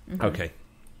question. Mm-hmm. Okay.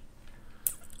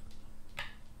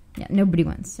 Yeah, nobody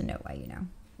wants to know why you know.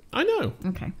 I know.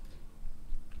 Okay.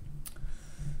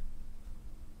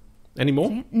 Any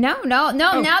more? No. Now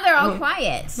they're all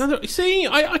quiet. No, see,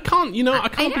 I can't. I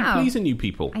can't be pleasing you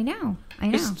people. I know.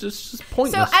 It's just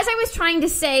pointless. So as I was trying to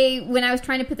say when I was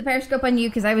trying to put the Periscope on you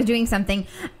because I was doing something.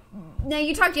 Now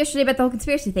you talked yesterday about the whole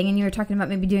conspiracy thing, and you were talking about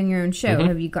maybe doing your own show. Mm-hmm.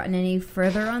 Have you gotten any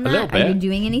further on that? A little bit. Are you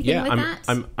doing anything with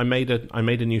that? I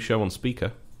made a new show on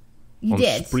Speaker. You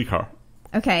did? Spreaker.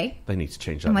 Okay. They need to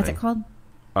change that. And what's name. it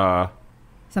called?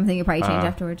 Something you'll probably change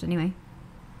afterwards anyway.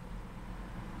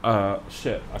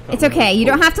 Shit. I can't it's okay. You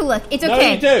don't have to look. It's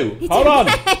okay. No, you do. It's Hold on.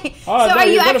 Okay. So are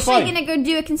you actually going to go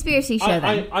do a conspiracy show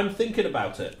then? I'm thinking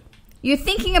about it. You're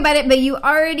thinking about it, but you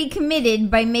already committed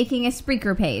by making a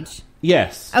Spreaker page.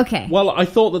 Yes. Okay. Well, I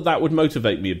thought that would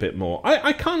motivate me a bit more.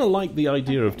 I kind of like the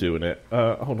idea of doing it.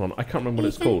 Hold on. I can't remember what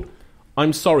it's called.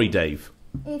 I'm sorry, Dave.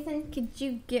 Ethan, could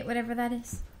you get whatever that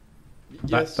is?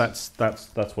 Yes.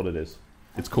 That's what it is.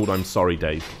 It's called I'm Sorry,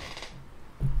 Dave.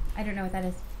 I don't know what that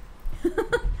is.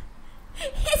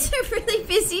 It's a really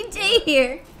busy day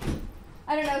here.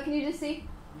 I don't know. Can you just see?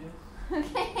 Yes.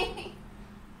 Okay.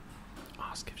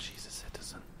 Ask if she's a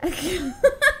citizen.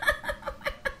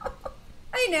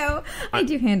 I know. I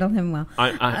do handle him well.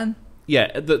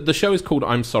 Yeah, the show is called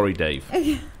I'm Sorry, Dave,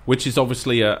 which is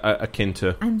obviously akin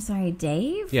to... I'm Sorry,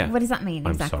 Dave? Yeah. What does that mean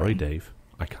exactly? I'm sorry, Dave.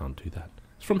 I can't do that.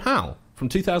 It's from Hal, from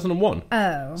 2001.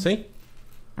 Oh. See?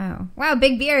 Oh. Wow,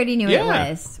 Big B already knew what it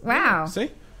was. Wow.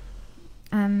 See?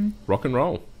 Rock and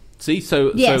roll. See,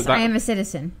 so... Yes, so that... I am a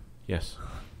citizen. Yes.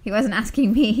 He wasn't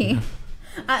asking me.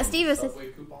 Steve was... Subway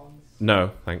coupons?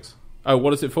 No, thanks. Oh,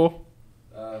 what is it for?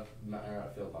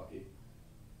 Field hockey.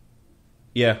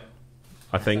 Yeah,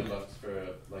 I think. $10 for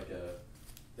a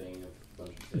thing of a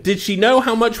bunch of Did she know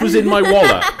how much was in my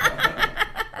wallet?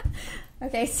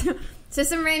 Okay, so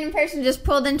some random person just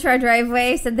pulled into our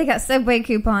driveway, said they got Subway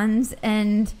coupons,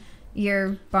 and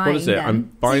you're buying What is it? them. I'm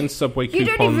buying Subway you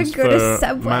coupons don't even go for to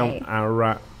Subway. Mount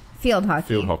Ararat Field hockey.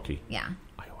 Field hockey. Yeah.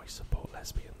 I always support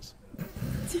lesbians.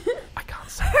 I can't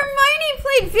say Hermione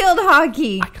played field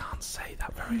hockey. I can't say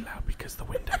that very loud because the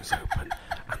window's open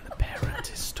and the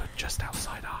parent is stood just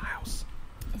outside our house.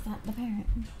 Is that the parent?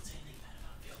 Don't say anything bad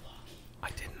about field hockey. I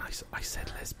didn't. I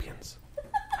said lesbians.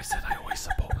 I said I always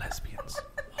support lesbians.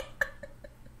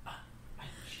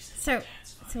 So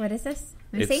what is this?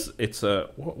 Let me see. It's a...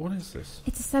 What is this?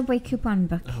 It's a Subway coupon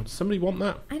book. Oh, does somebody want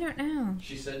that? I don't know.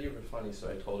 She said you were funny, so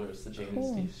I told her it's the Jane and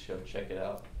Steve show. Check it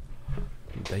out.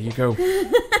 There you go.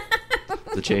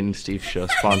 The Jane and Steve show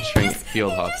sponsoring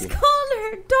field hockey. Just called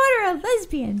her daughter a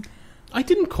lesbian. I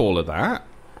didn't call her that.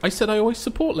 I said I always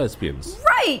support lesbians.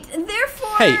 Right.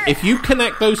 Therefore... Hey, if you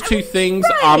connect those two things,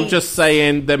 right. I'm just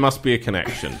saying there must be a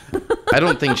connection. I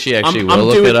don't think she actually I'm will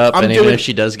look doing- it up, I'm and even doing- if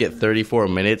she does get 34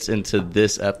 minutes into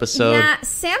this episode, Yeah,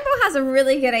 Sambo has a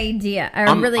really good idea.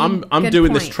 I'm good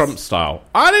doing point. this Trump style.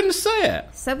 I didn't say it.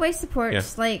 Subway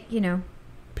supports, pedophiles.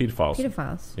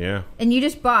 Pedophiles. Yeah. And you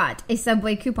just bought a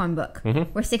Subway coupon book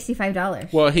worth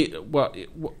 $65. Well,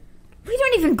 We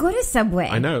don't even go to Subway.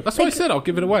 I know. That's what I said. I'll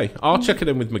give it away. I'll check it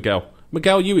in with Miguel.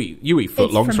 Miguel, you eat it's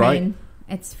footlongs, from right? Maine.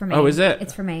 It's for Maine. Oh, is it?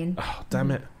 It's for Maine. Oh,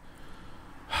 damn it.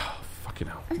 Fucking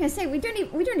hell. I was gonna say we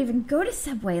don't even go to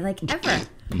Subway like ever.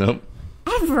 Nope.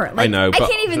 Ever. Like, I know, but I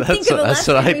can't even think of the last That's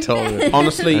what time I we've told been. her.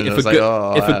 Honestly, And if I was like,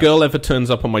 oh, a girl ever turns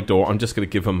up on my door, I'm just going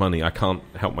to give her money. I can't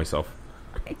help myself.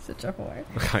 I'm such a whore.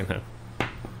 I know.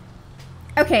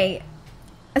 Okay,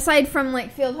 aside from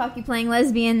like field hockey playing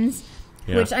lesbians,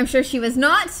 Yeah. which I'm sure she was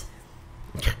not.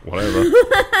 Whatever.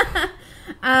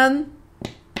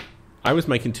 I was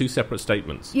making two separate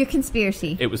statements. Your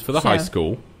conspiracy. It was for the show. high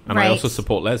school, and I Right. also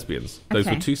support lesbians. Those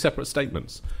Okay. were two separate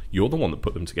statements. You're the one that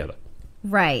put them together.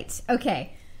 Right.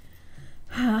 Okay.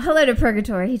 Hello to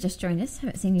Purgatory. He just joined us.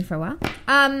 Haven't seen you for a while.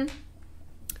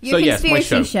 Your So, yes, my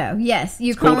conspiracy show. Yes,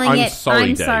 you're called calling I'm it Sorry,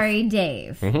 I'm Dave. Sorry,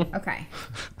 Dave. Mhm. Okay.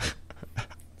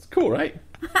 It's cool, right?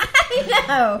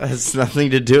 No. Has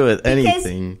nothing to do with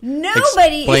anything.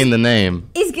 nobody Explain the name.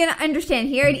 is going to understand.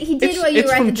 He did while you It's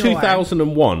were at from the door.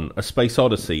 2001, A Space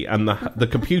Odyssey, and the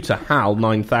computer HAL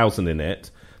 9000 in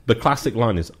it. The classic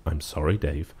line is, "I'm sorry,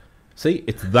 Dave." See,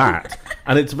 it's that,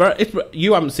 and it's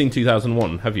you haven't seen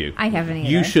 2001, have you? I haven't either.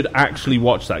 You should actually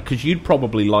watch that because you'd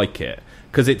probably like it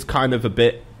because it's kind of a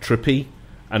bit trippy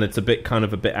and it's a bit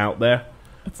out there.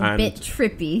 It's a bit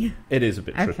trippy. It is a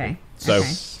bit trippy. Okay. So Okay.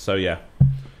 so yeah.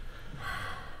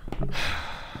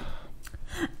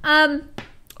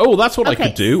 Oh, that's what I okay.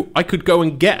 could do. I could go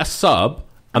and get a sub,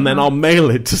 and then I'll mail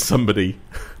it to somebody.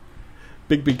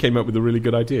 Big B came up with a really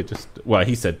good idea.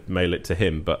 He said mail it to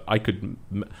him, but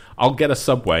I'll get a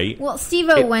Subway. Well,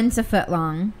 Steve-O wants a foot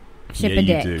long ship Yeah, a you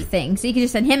dick do. thing, so you could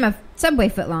just send him a Subway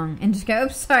foot long and just go,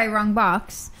 "Oops, sorry, wrong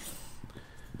box."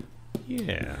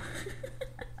 Yeah.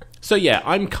 So yeah,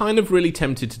 I'm kind of really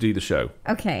tempted to do the show.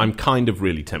 Okay. I'm kind of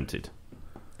really tempted.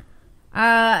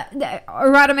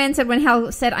 Erotoman said when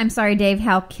Hal said, "I'm sorry, Dave,"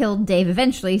 Hal killed Dave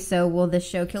eventually, so will this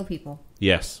show kill people?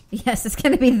 Yes. Yes, it's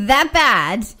going to be that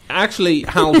bad. Actually,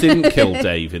 Hal didn't kill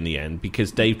Dave in the end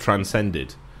because Dave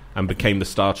transcended and became the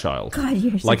Star Child. God,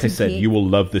 you're like such I a said, geek. you will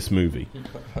love this movie.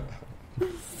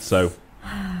 So,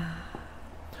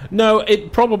 no,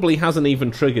 it probably hasn't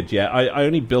even triggered yet. I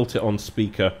only built it on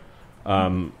speaker.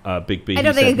 Big B. I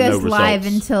don't he think it said goes no live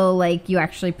results. until like you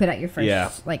actually put out your first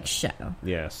show.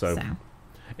 Yeah, so. So.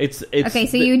 It's Okay,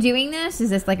 so you doing this? Is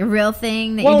this like a real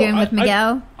thing that well, you're doing with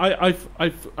Miguel?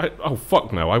 Oh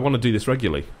fuck no! I want to do this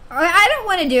regularly. I don't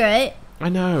want to do it. I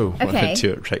know. Okay. Want to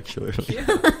do it regularly.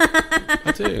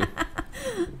 I do.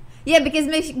 Yeah, because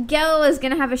Miguel was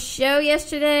going to have a show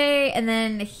yesterday, and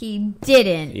then he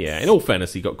didn't. Yeah. In all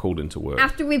fairness, he got called into work.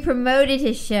 After we promoted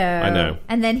his show. I know.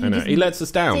 And then he lets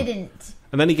us down. Didn't.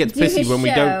 And then he gets do pissy his when we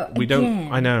show don't. again.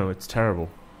 I know, it's terrible.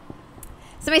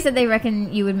 Somebody said they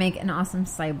reckon you would make an awesome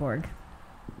cyborg.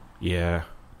 Yeah,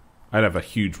 I'd have a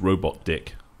huge robot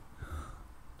dick.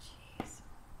 Jeez.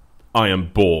 I am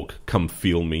Borg. Come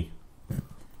feel me.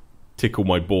 Tickle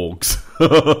my Borgs.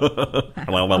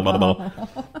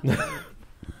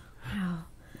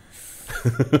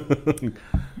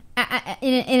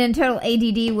 In a total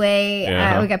ADD way,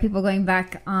 Yeah. we got people going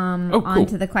back cool.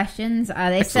 onto the questions. They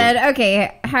Excellent. said,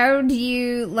 okay, how do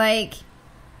you, like,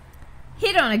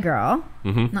 hit on a girl?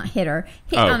 Mm-hmm. Not hit her.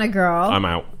 Hit Oh, on a girl. I'm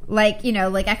out. Like, you know,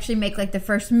 like actually make, like, the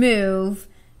first move.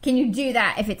 Can you do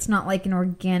that if it's not, like, an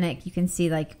organic, you can see,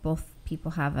 like, both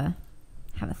people have a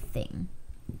thing?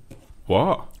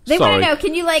 What? They Sorry. want to know,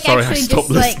 can you, like, Sorry, actually I stopped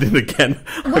just, like... listening again.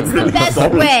 What's the best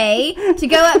way to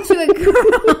go up to a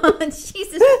girl?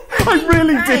 Jesus I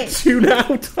really did Christ. tune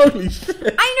out. Holy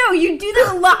shit. I know, you do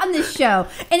that a lot on this show.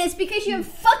 And it's because you have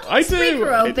fucking I do,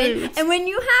 Spreaker I open. do. And when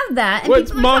you have that, and Well,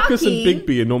 it's people are Marcus talking, and Big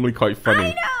B are normally quite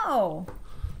funny. I know.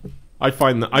 I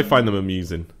find them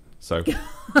amusing. So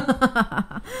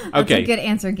That's okay. a good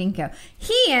answer, Ginkgo.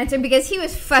 He answered because he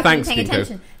was fucking Thanks, paying Ginkgo.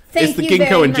 attention. Thank It's the you Ginkgo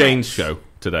very and much. Jane's show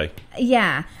today.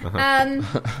 Yeah. And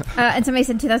somebody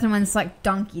said 2001 sucked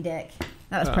donkey dick.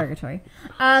 That was purgatory.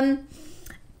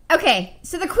 Okay,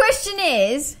 so the question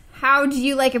is, how do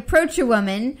you, like, approach a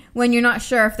woman when you're not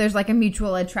sure if there's, like, a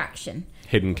mutual attraction?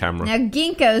 Hidden camera. Now,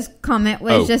 Ginkgo's comment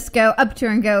was just go up to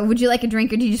her and go, "Would you like a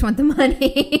drink or do you just want the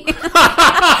money?"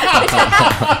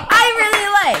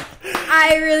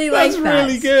 I really like that. That's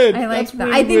really good. I like That's that.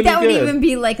 really, I think really that would good. even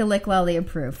be like a Lick Lolly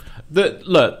approved.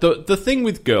 The thing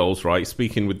with girls, right?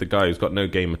 Speaking with the guy who's got no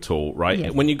game at all, right?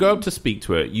 Yes. When you go up to speak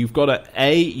to her, you've got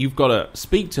to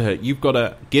speak to her. You've got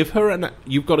to give her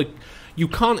you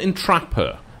can't entrap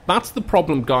her. That's the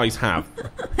problem guys have.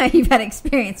 You've had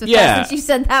experience with that since you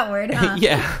said that word, huh?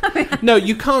 Yeah. No,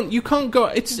 you can't go.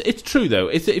 It's true though.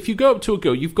 If you go up to a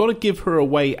girl, you've got to give her a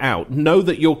way out. Know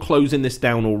that you're closing this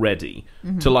down already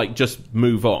to, like, just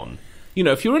move on. You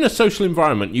know, if you're in a social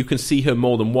environment, you can see her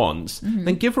more than once.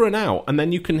 Then give her an out, and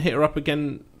then you can hit her up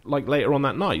again like later on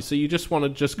that night. So you just want to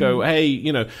just go, hey,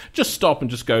 you know, just stop and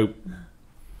just go.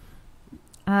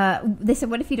 They said,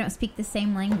 what if you don't speak the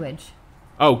same language?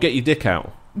 Oh, get your dick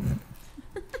out.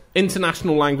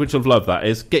 International language of love, that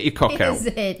is. Get your cock out. Is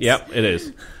it? Yep, it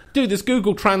is. Dude, there's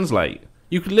Google Translate.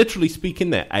 You could literally speak in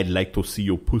there, I'd like to see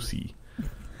your pussy.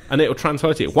 And it'll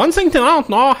translate it. One thing to know,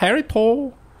 no, Harry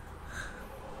Paul.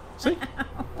 See?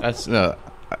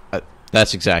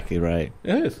 That's exactly right.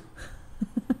 It is.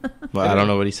 Well, I don't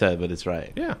know what he said, but it's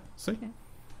right. Yeah, see? Okay.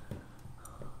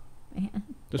 Yeah.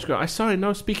 Just go, sorry,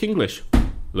 no, speak English.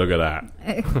 Look at that.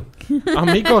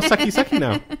 Amigo, saki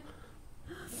now.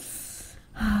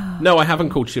 No, I haven't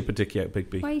called Ship a Dick yet, Big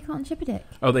B. Why are you calling Ship a Dick?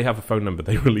 Oh, they have a phone number.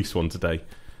 They released one today.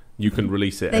 You can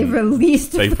release it. They've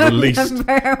released a phone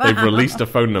number. Wow. They've released a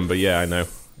phone number. Yeah, I know.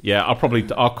 Yeah, I'll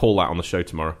call that on the show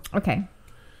tomorrow. Okay.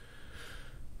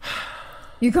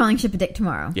 You're calling Ship a Dick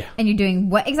tomorrow? Yeah. And you're doing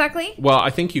what exactly? Well, I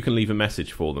think you can leave a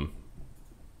message for them.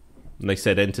 And they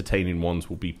said entertaining ones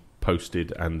will be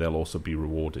posted and they'll also be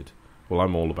rewarded. Well,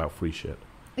 I'm all about free shit.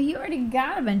 You already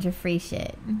got a bunch of free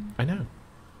shit. I know.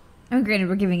 I mean, granted,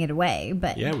 we're giving it away,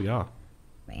 but... Yeah, we are.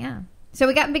 But yeah. So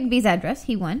we got Big B's address.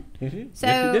 He won. Mm-hmm. So,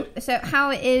 yes, he did. So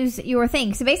how is your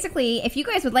thing? So basically, if you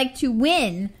guys would like to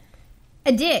win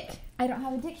a dick... I don't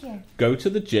have a dick here. Go to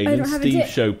the Jane and Steve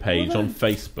show page on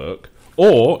Facebook.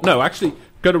 Or, no, actually,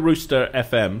 go to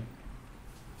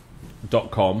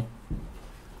roosterfm.com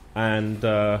and...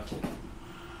 So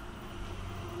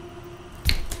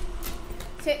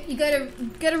you go to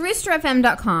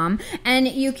roosterfm.com and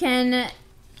you can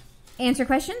answer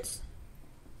questions.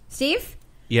 Steve?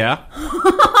 Yeah.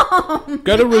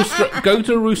 Go to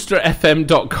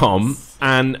roosterfm.com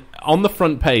and on the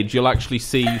front page you'll actually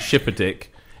see Ship a Dick.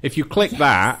 If you click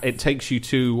that, it takes you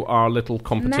to our little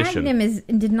competition. Magnum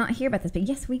did not hear about this, but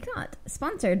yes, we got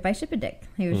sponsored by Ship a Dick.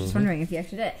 He was just wondering if you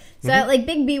actually did it. So, like,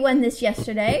 Big B won this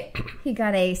yesterday. He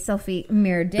got a selfie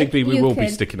mirror dick. Big B, we will be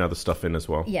sticking other stuff in as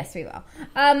well. Yes, we will.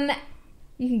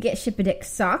 You can get Ship a Dick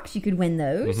socks. You could win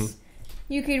those.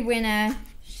 You could win a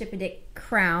Ship a Dick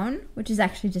crown, which is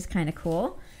actually just kind of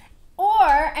cool.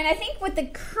 And I think with the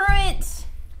current...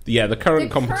 Yeah, the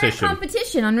current competition. Current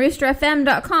competition on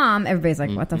roosterfm.com, everybody's like,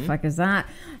 what the fuck is that?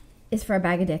 Is for a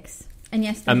bag of dicks. And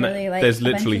yes, there's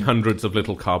literally hundreds of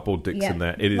little cardboard dicks in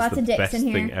there. It is the best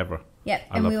thing ever. Yep,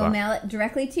 and we will mail it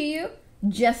directly to you,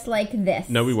 just like this.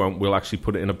 No, we won't. We'll actually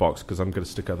put it in a box because I'm going to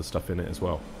stick other stuff in it as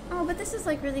well. Oh, but this is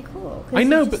like really cool. I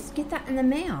know, but get that in the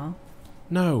mail.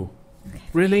 No. Okay.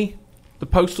 Really? The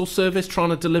postal service trying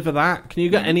to deliver that? Can you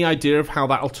get any idea of how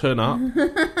that'll turn up?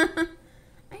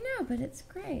 I know, but it's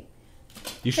great.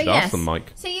 You should ask them,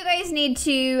 Mike. So you guys need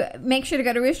to make sure to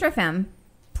go to Rooster FM,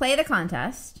 play the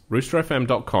contest.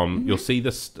 Roosterfm.com. You'll see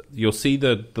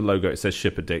the logo. It says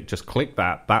Ship a Dick. Just click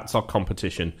that. That's our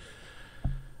competition.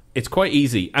 It's quite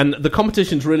easy, and the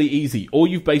competition's really easy. All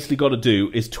you've basically got to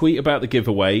do is tweet about the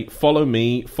giveaway, follow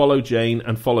me, follow Jane,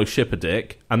 and follow Ship a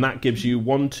Dick, and that gives you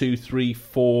 1, 2, 3,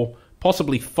 4,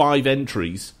 possibly 5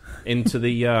 entries into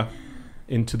the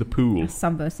pool.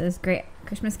 Sambo says, great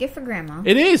Christmas gift for Grandma.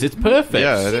 It is. It's perfect.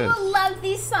 Yeah, she will love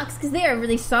these socks because they are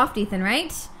really soft, Ethan,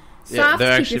 right? Yeah,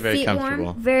 they're keep actually your very feet comfortable.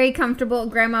 Warm, very comfortable.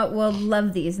 Grandma will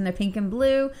love these, and they're pink and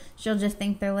blue. She'll just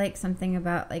think they're like something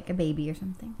about like a baby or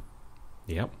something.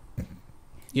 Yep.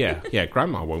 Yeah.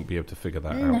 Grandma won't be able to figure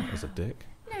that out as a dick.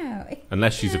 No.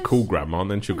 Unless she's a cool grandma,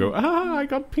 and then she'll go, I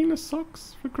got penis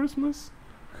socks for Christmas.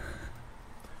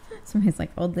 Somebody's like,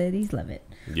 old ladies love it.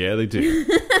 Yeah, they do.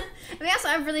 We also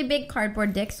have really big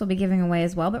cardboard dicks we'll be giving away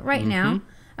as well. But right now,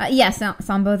 yes,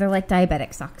 Sambo, they're like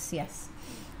diabetic socks, yes.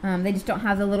 They just don't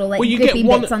have the little like grippy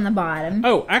bits on the bottom.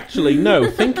 Oh, actually,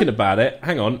 no. Thinking about it,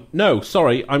 hang on. No,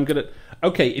 sorry, I'm going to...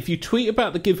 Okay, if you tweet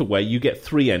about the giveaway, you get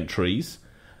 3 entries.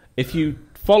 If you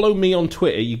follow me on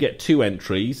Twitter, you get 2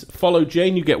 entries. Follow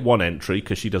Jane, you get 1 entry,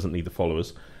 because she doesn't need the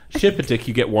followers. Ship a Dick,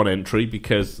 you get 1 entry,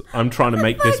 because I'm trying to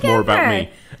make this more about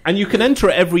me. And you can enter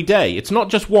it every day. It's not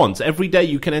just once. Every day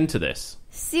you can enter this.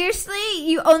 Seriously?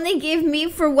 You only give me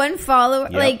for 1 follower?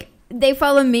 Yep. Like, they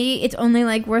follow me, it's only,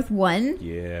 like, worth 1?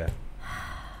 Yeah.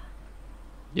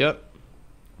 Yep.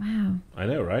 Wow. I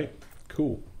know, right?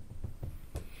 Cool.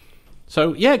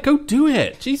 So, yeah, go do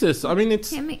it. Jesus, I mean,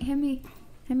 it's... Hand me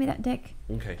that dick.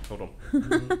 Okay, hold on.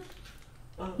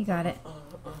 You got it.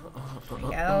 There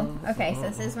you go. Okay, so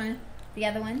this is one. The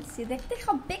other ones. See, look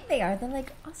how big they are. They're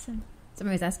like awesome.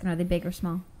 Somebody was asking, are they big or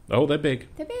small? Oh, they're big.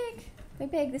 They're big. They're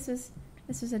big. This was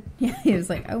a... Yeah, he was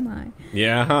like, oh my.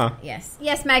 Yeah, huh? Yes.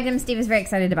 Yes, Magnum Steve is very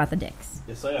excited about the dicks.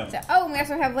 Yes, I am. So, and we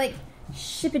also have, like,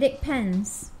 Ship-a-Dick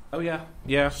pens. Oh, yeah.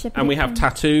 Yeah. Ship-a-Dick and we have pens.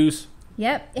 tattoos.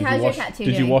 Yep. How's your tattoo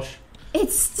Did you doing? wash?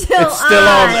 It's still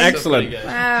on. Excellent.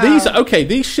 Wow.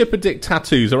 These Shipper Dick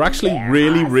tattoos are actually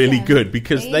really, really good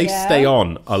because they stay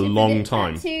on a long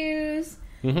time. Tattoos.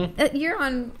 Mm-hmm. You're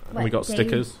on. What, and we got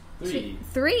stickers. 3.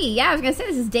 Yeah, I was gonna say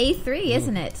this is day 3,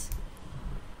 isn't it?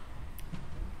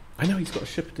 I know he's got a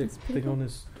Shipper Dick thing on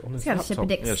his He's got laptop. a Shipper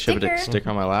Dick Yeah, sticker. Shipper Dick sticker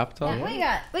on my laptop.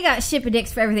 Yeah, we got Shipper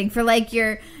Dicks for everything, for like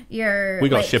your We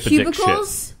got like, Shipper Dick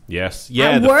cubicles. shit. Yes.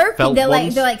 Yeah. At the work, felt they're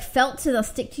ones. like felt, so they'll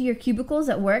stick to your cubicles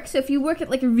at work. So if you work at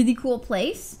like a really cool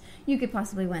place, you could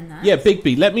possibly win that. Yeah, Big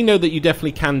B, let me know that you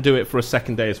definitely can do it for a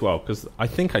second day as well, because I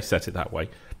think I set it that way.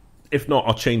 If not,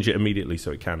 I'll change it immediately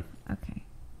so it can. Okay.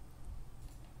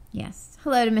 Yes.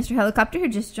 Hello to Mr. Helicopter, who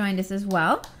just joined us as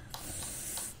well.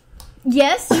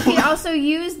 Yes, you can also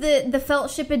use the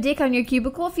felt Shipper Dick on your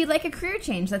cubicle if you'd like a career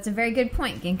change. That's a very good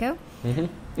point, Ginkgo.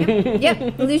 Mm-hmm.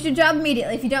 Yep. Lose your job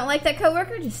immediately. If you don't like that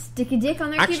coworker, just stick a dick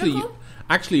on their cubicle.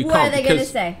 Actually, you what can't. What are they going to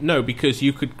say? No, because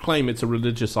you could claim it's a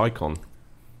religious icon.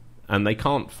 And they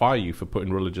can't fire you for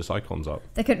putting religious icons up.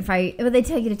 They couldn't fire you. But they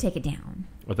tell you to take it down.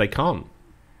 But they can't.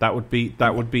 That would be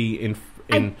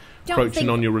encroaching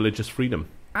on your religious freedom.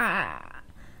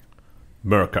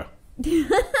 America.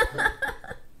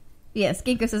 Yes,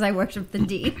 Ginkgo says I worship the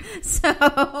D. So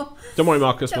don't worry,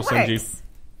 Marcus. We'll send you.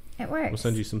 It works. We'll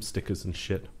send you some stickers and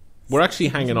shit. We're actually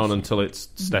hanging on until it's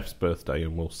Steph's birthday,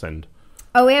 and we'll send.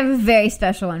 Oh, we have a very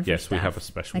special one for Yes, Steph. we have a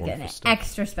special like one an for Steph.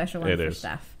 extra special one for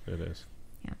Steph. It is.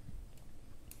 Yeah.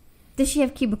 Does she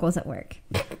have cubicles at work?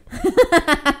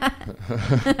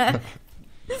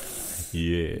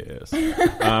 Yes.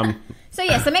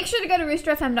 So make sure to go to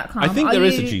roosterfm.com. I think there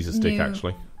is a Jesus Dick,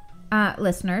 actually.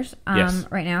 Listeners, yes.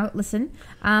 Right now, listen.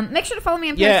 Make sure to follow me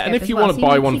on Periscope. Yeah, and if you want to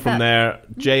buy one from there,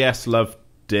 JS Love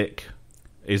Dick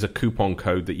is a coupon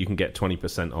code that you can get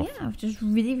 20% off. Yeah, which is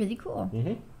really, really cool.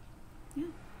 Mm-hmm.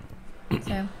 Yeah.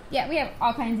 So, yeah, we have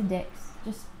all kinds of dicks.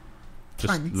 Just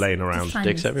tons. Laying around. Just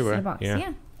dicks everywhere.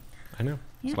 Yeah. I know.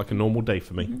 It's like a normal day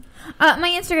for me. Mm-hmm. My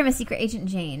Instagram is Secret Agent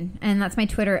Jane, and that's my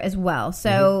Twitter as well.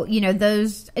 So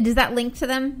those. Does that link to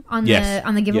them on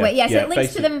the giveaway? Yes, it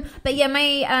links to them. But yeah,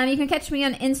 my you can catch me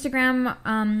on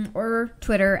Instagram or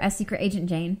Twitter as Secret Agent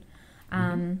Jane.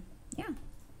 Yeah.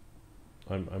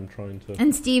 I'm trying to.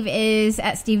 And Steve is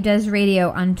at Steve Does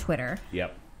Radio on Twitter.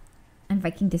 Yep. And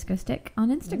Viking Disco Stick on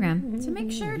Instagram. So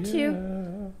make sure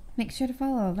to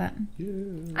follow all that.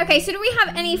 Yeah. Okay, so do we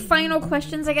have any final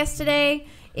questions, I guess, today?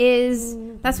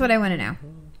 That's what I want to know.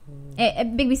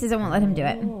 Big B says I won't let him do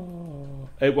it.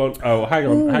 It won't. Oh, hang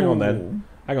on then.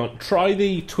 Hang on. Try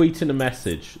the tweet in a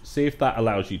message. See if that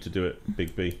allows you to do it,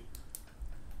 Big B.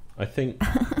 I think...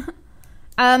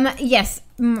 Yes.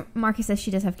 Marcus says she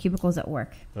does have cubicles at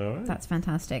work. All right. That's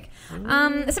fantastic.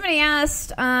 Somebody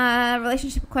asked a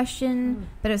relationship question,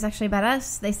 but it was actually about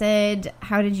us. They said,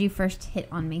 how did you first hit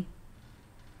on me?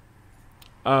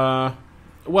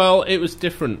 Well, it was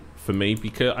different for me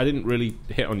because I didn't really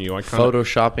hit on you. I kind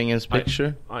photoshopping his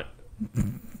picture.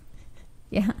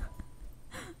 Yeah.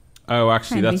 Oh,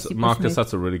 actually, that's Marcus.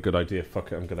 That's a really good idea.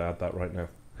 Fuck it, I'm going to add that right now.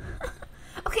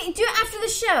 Okay, do it after the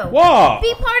show. What?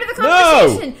 Be part of the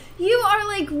conversation. No. You are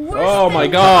like worse. Oh my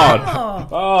god.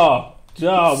 Oh.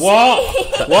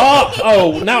 What? What?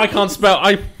 Oh, now I can't spell.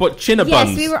 I put Chinnabuns.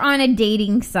 Yes, we were on a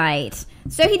dating site,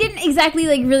 so he didn't exactly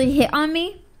like really hit on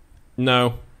me.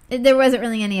 No. There wasn't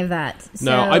really any of that. So.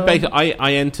 No,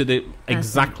 I entered it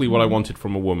exactly what I wanted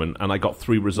from a woman, and I got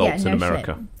 3 results in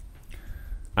America. Shit.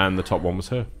 And the top one was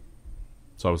her.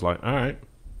 So I was like, all right.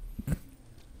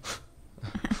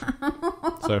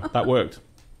 So that worked.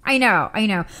 I know.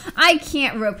 I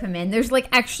can't rope him in. There's like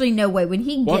actually no way. When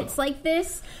he gets like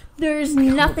this, there's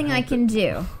nothing I can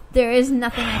do. There is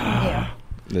nothing I can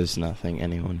do. There's nothing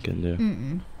anyone can do.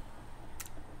 Mm-mm.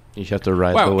 You just have to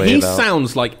ride the wave he out.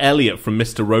 sounds like Elliot from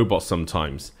Mr. Robot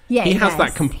sometimes. Yeah, he has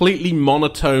that completely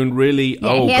monotone, really.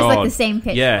 Yeah, he has like the same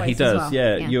pitch. Yeah, he does. Well.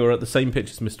 Yeah, you're at the same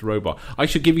pitch as Mr. Robot. I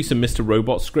should give you some Mr.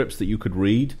 Robot scripts that you could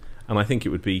read, and I think it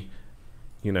would be,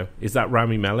 is that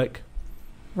Rami Malek?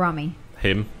 Rami.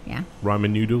 Him. Yeah.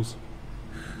 Ramen noodles.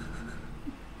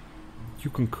 You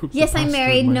can cook. Yes, I'm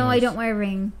married. No, ass. I don't wear a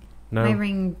ring. No, my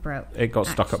ring broke. It got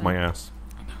stuck up my ass.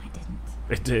 No, it didn't.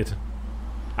 It did.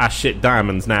 Ass shit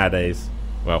diamonds nowadays.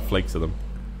 Well, flakes of them.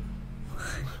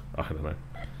 I don't know.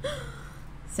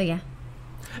 So yeah.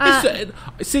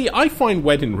 See, I find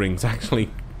wedding rings actually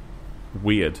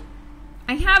weird.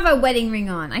 I have a wedding ring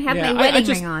on. I have my wedding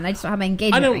ring on. I just don't have my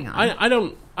engagement ring on. I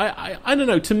don't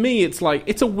know. To me, it's like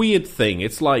it's a weird thing.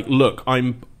 It's like, look,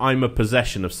 I'm a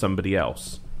possession of somebody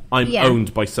else. I'm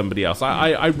owned by somebody else.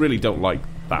 I really don't like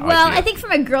that idea. Well, I think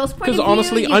from a girl's point of view, because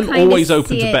honestly, I'm always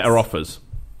open to better offers.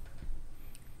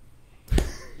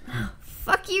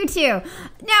 Fuck you too.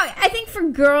 Now, I think for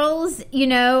girls,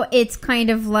 it's kind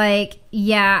of like,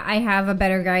 yeah, I have a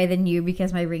better guy than you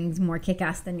because my ring's more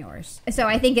kick-ass than yours. So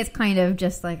I think it's kind of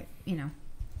just like,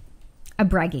 a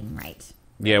bragging right.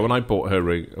 Yeah, when I bought her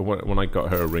ring, when I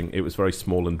got her a ring, it was very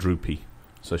small and droopy.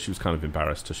 So she was kind of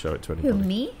embarrassed to show it to anybody. Who,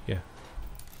 me? Yeah.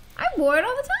 I wore it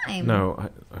all the time. No,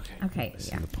 okay. Okay,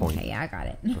 yeah. The point. Okay, yeah, I got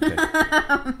it. Okay.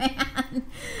 Oh, man.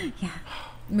 Yeah.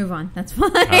 Move on. That's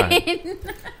fine. Right.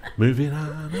 Moving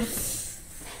on.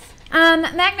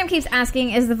 Magnum keeps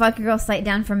asking, is the Vodka Girl site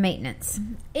down for maintenance?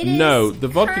 It is. No, the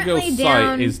Vodka Girl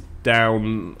down. site is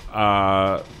down.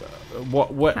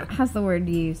 What? How's the word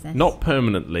you use? This? Not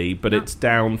permanently, but it's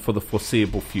down for the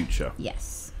foreseeable future.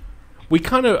 Yes. We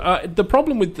kind of the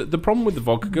problem with the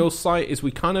Vodka Girls site is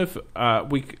we kind of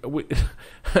we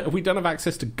don't have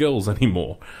access to girls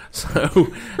anymore. So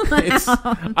it's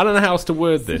I don't know how else to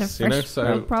word this.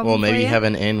 So well, maybe have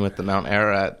an in with the Mount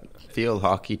Ararat field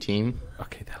hockey team.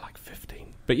 Okay, they're like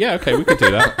 15, but yeah, okay, we could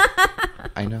do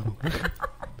that. I know.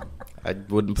 I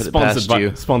wouldn't put it past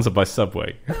you. Sponsored by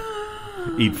Subway.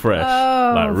 Eat fresh,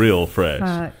 like real fresh.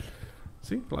 Fuck.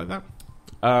 See, like that.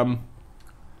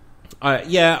 So,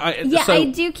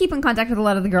 I do keep in contact with a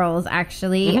lot of the girls,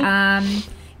 actually.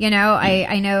 Mm-hmm.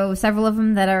 I know several of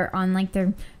them that are on like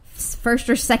their first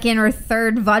or second or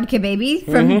third vodka baby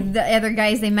from the other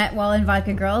guys they met while in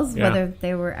Vodka Girls, whether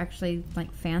they were actually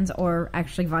like fans or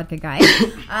actually vodka guys.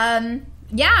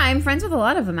 Yeah, I'm friends with a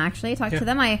lot of them, actually. I talked to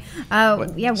them. One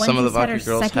some of the Vodka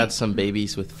Girls had some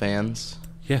babies with fans.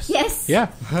 Yes. Yeah.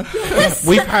 Yes.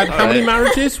 We've had how many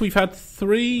marriages? We've had 4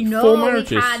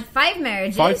 marriages. We've had 5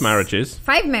 marriages. 5 marriages.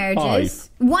 5 marriages.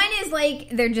 5. One is like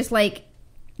they're just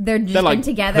been like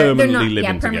together. They're not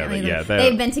living permanently together. living.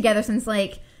 They've been together since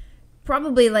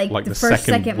probably the first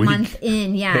second month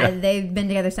in. Yeah, they've been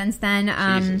together since then.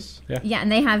 Jesus. Yeah,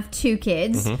 and they have 2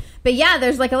 kids. But yeah,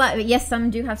 there's like a lot. Yes,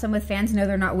 some do have some with fans. No,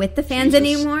 they're not with the fans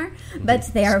anymore. But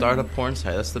they are. Start a porn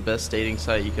site. That's the best dating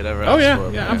site you could ever ask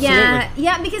for. Yeah, absolutely.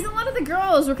 Yeah, because a lot of the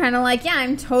girls were kind of like, yeah,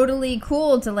 I'm totally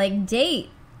cool to date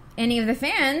any of the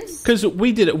fans. Because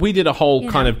we did a whole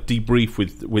kind of debrief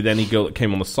with any girl that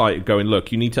came on the site, going,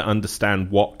 look, you need to understand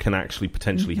what can actually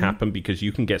potentially happen, because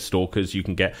you can get stalkers,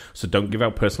 so don't give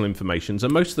out personal information.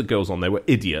 And most of the girls on there were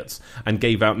idiots and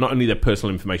gave out not only their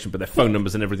personal information but their phone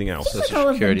numbers and everything else.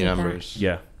 Social security numbers.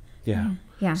 Yeah.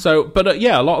 So, but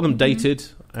a lot of them dated.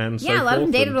 And a lot of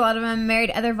them dated. A lot of them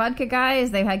married other vodka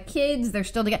guys. They've had kids. They're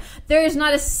still together. There is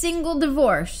not a single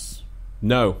divorce.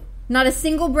 No. Not a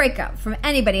single breakup from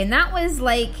anybody. And that was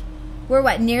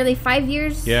we're nearly 5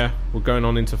 years? Yeah, we're going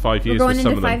on into 5 years. We're going with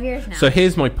some into of them. 5 years now. So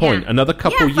here's my point. Another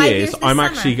couple years, I'm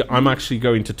summer. actually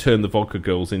going to turn the Vodka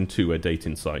Girls into a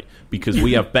dating site, because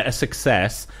we have better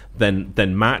success than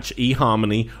Match,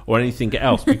 eHarmony, or anything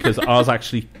else, because ours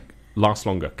actually lasts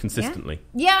longer consistently.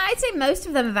 Yeah, I'd say most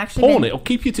of them have actually Porn, it'll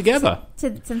keep you together.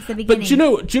 Since the beginning. But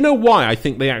do you know why I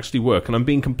think they actually work? And I'm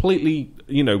being completely,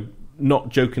 not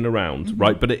joking around,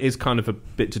 right? But it is kind of a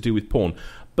bit to do with porn.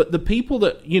 But the people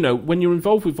that, when you're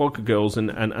involved with Vodka Girls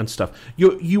and stuff,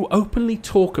 you openly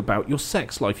talk about your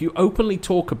sex life. You openly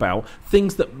talk about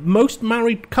things that most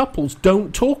married couples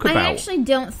don't talk about. I actually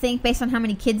don't think, based on how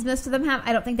many kids most of them have,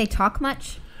 I don't think they talk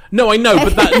much. No, I know,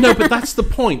 but but that's the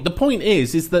point. The point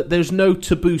is that there's no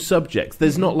taboo subjects.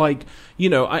 There's not I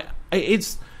don't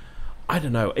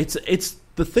know. It's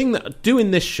the thing that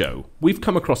doing this show, we've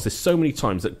come across this so many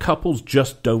times, that couples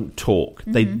just don't talk.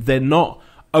 They're not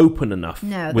open enough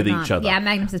with each other. Yeah,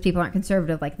 Magnum says people aren't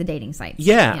conservative like the dating sites.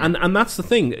 Yeah. And that's the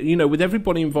thing. With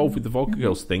everybody involved with the Vodka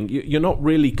Girls thing, you're not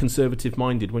really conservative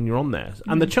minded when you're on there.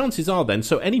 And the chances are then,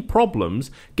 so any problems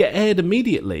get aired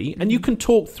immediately, and you can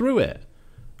talk through it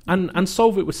and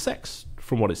solve it with sex,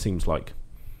 from what it seems like.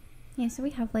 Yeah, so we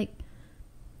have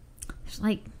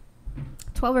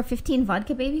 12 or 15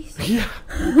 vodka babies. Yeah.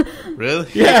 Really?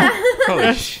 Yeah.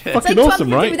 Holy shit. Fucking awesome,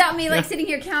 12, right? Without me sitting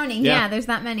here counting. Yeah, there's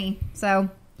that many. So,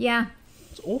 yeah.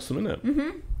 It's awesome, isn't it?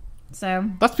 Mm-hmm. So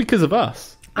that's because of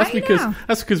us. That's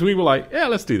because we were like, yeah,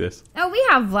 let's do this. Oh, we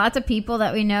have lots of people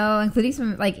that we know, including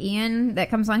some Ian that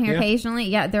comes on here occasionally.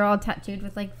 Yeah, they're all tattooed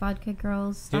with Vodka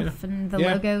Girls stuff and the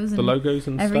logos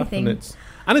and everything. Stuff,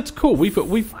 and it's cool. We've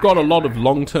got a lot of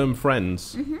long-term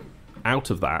friends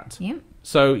out of that. Yeah.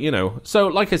 So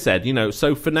like I said,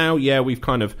 so for now, we've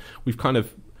kind of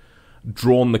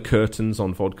drawn the curtains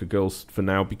on Vodka Girls for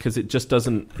now, because it just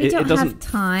doesn't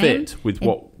fit with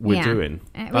what we're doing.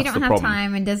 We don't have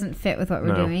time, and doesn't fit with what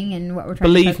we're doing and what we're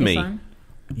trying to focus on.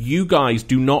 You guys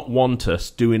do not want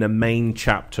us doing a main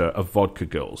chapter of Vodka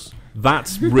Girls.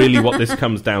 That's really what this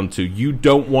comes down to. You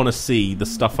don't want to see the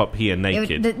stuff up here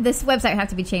naked. This website would have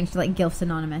to be changed to Gilfs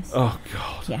Anonymous. Oh,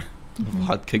 God. Yeah.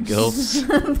 Vodka gilfs.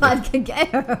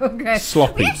 Okay.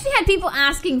 Sloppy. We actually had people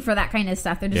asking for that kind of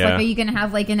stuff. They're just like, are you going to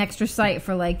have like an extra site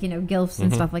for like, gilfs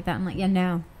and stuff like that? I'm like, yeah,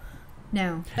 no.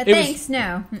 But thanks,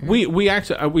 no.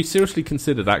 We seriously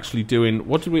considered actually doing,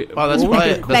 what did we... Oh, that's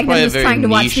probably Magnum a was very trying to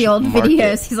watch the old market.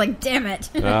 videos. He's like, damn it.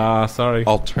 Sorry.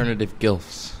 Alternative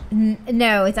gilfs.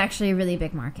 No, it's actually a really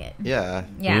big market. Yeah.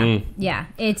 Yeah.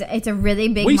 It's a really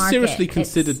big We market. seriously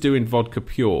considered doing Vodka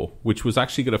Pure, which was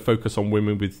actually going to focus on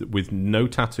women with no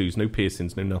tattoos, no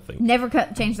piercings, no nothing. Never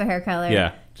change their hair color.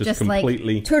 Yeah, just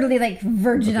completely... Like, totally like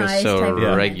virginized So type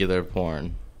of regular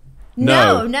porn.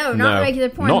 No, not regular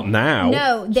porn. Not now.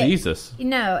 No. Jesus.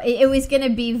 No, it was going to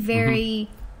be very...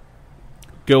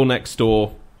 Girl next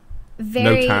door.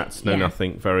 Very, no tats, no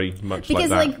nothing, very much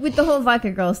because like that. with the whole Vodka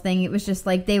Girls thing, it was just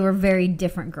like they were very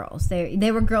different girls.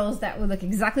 They were girls that would look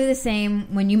exactly the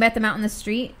same when you met them out in the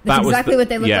street. That's exactly what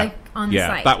they looked like on the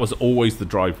site. Yeah, that was always the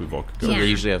drive with Vodka Girls. They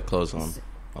usually have clothes on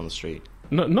the street.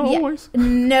 No, not always.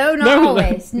 No, not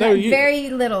always. No,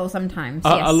 very little sometimes.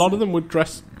 Yes. A lot of them would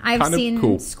dress I've seen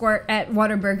cool. Squirt at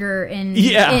Whataburger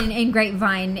in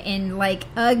Grapevine in like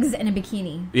Uggs and a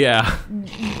bikini. Yeah.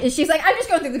 She's like, I'm just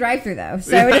going through the drive-thru though,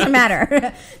 so it doesn't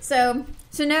matter. so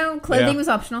no, clothing was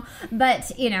optional,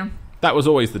 but that was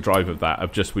always the drive of that,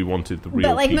 of just we wanted the real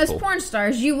But like people. most porn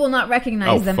stars, you will not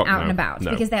recognize them out and about no.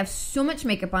 because they have so much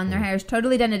makeup on. Their hair is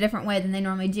totally done a different way than they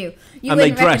normally do. And they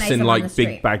dress in like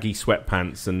big baggy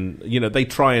sweatpants and, they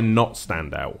try and not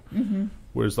stand out. Mm-hmm.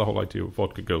 Whereas the whole idea of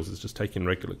Vodka Girls is just taking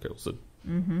regular girls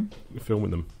and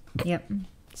filming them. Yep.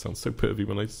 Sounds so pervy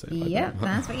when I say it. Yep,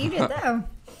 that's what you did though.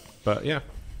 But yeah.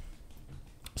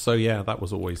 So yeah, that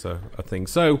was always a thing.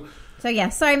 So yeah,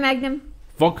 sorry Magnum.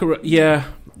 Vodka, yeah.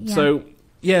 So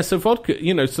vodka,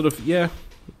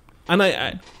 and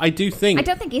I do think... I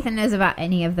don't think Ethan knows about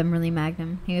any of them really,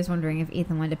 Magnum. He was wondering if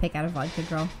Ethan wanted to pick out a Vodka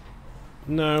Girl.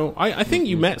 No, I think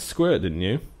you met Squirt, didn't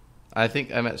you? I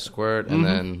think I met Squirt and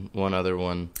then one other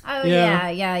one. Oh,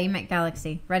 yeah, you met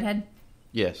Galaxy. Redhead?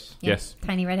 Yes. Yeah. Yes.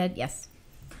 Tiny redhead? Yes.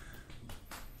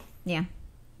 Yeah.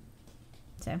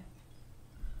 So.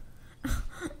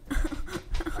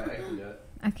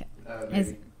 Okay.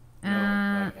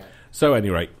 So, at any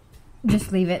rate.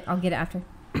 Just leave it. I'll get it after.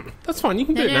 That's fine. You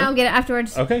can do it now. I'll get it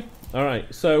afterwards. Okay. All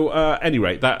right. So, at any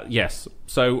rate, yes.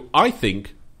 So, I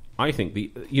think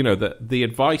the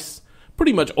advice,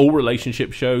 pretty much all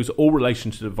relationship shows, all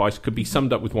relationship advice could be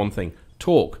summed up with one thing: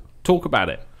 talk about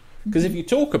it. Because if you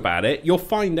talk about it, you'll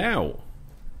find out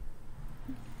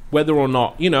whether or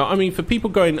not for people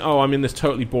going, I'm in this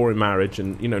totally boring marriage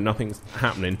and nothing's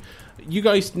happening. You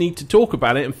guys need to talk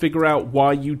about it and figure out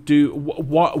why you do.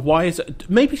 Why is it?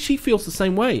 Maybe she feels the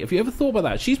same way. Have you ever thought about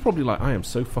that? She's probably like, I am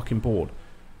so fucking bored.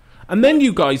 And then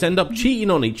you guys end up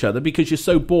cheating on each other because you're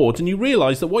so bored, and you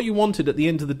realise that what you wanted at the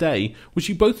end of the day was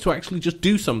you both to actually just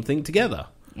do something together.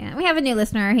 Yeah, we have a new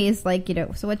listener. He's like,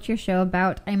 so what's your show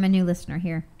about? I'm a new listener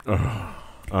here.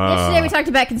 Yesterday we talked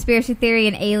about conspiracy theory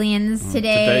and aliens.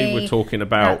 Today we're talking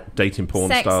about dating porn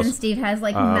sex stars. And Steve has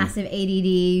massive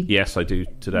ADD. Yes, I do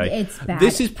today. It's bad.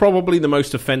 This is probably the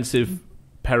most offensive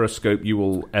Periscope you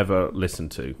will ever listen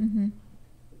to. Mm-hmm.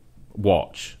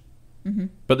 Watch. Mm-hmm.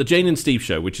 But the Jane and Steve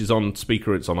show, which is on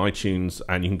Speaker, it's on iTunes,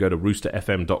 and you can go to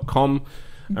roosterfm.com,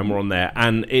 and we're on there.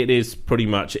 And it is pretty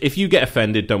much, if you get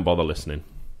offended, don't bother listening.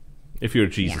 If you're a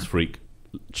Jesus freak,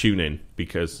 tune in,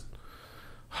 because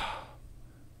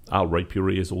I'll rape your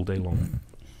ears all day long.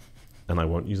 And I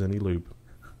won't use any lube.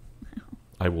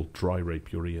 I will dry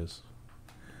rape your ears.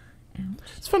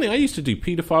 Ouch. It's funny, I used to do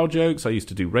paedophile jokes, I used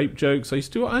to do rape jokes, I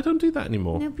don't do that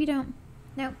anymore. Nope, you don't.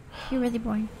 Nope, you're really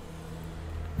boring.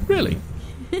 Really?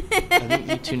 I think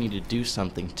you two need to do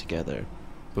something together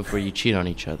before you cheat on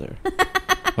each other.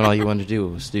 When all you want to do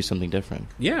was do something different.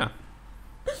 Yeah.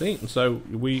 See, so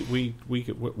we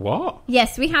what?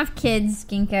 Yes, we have kids.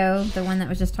 Ginkgo, the one that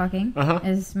was just talking,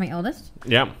 is my oldest.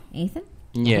 Yeah. Ethan.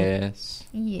 Yes.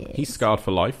 Yes. He's scarred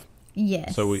for life.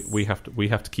 Yes. So we have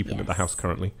to keep him at the house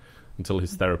currently until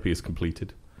his therapy is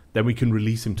completed. Then we can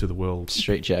release him to the world.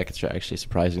 Straight jackets are actually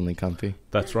surprisingly comfy.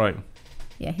 That's right.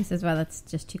 Yeah, he says, well, that's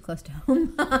just too close to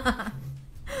home.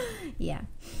 Yeah.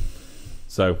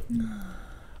 So,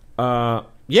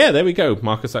 there we go.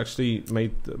 Marcus actually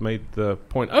made the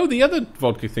point. Oh, the other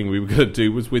vodka thing we were going to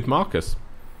do was with Marcus.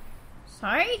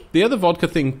 Sorry? The other vodka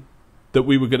thing that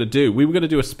we were going to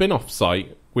do a spin-off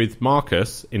site with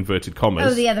Marcus, inverted commas.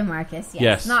 Oh, the other Marcus,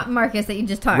 yes. Not Marcus that you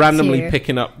just talked randomly to.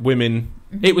 Picking up women.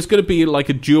 Mm-hmm. It was going to be like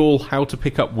a dual how to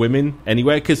pick up women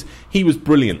anyway, because he was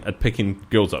brilliant at picking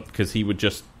girls up, because he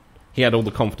had all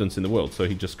the confidence in the world, so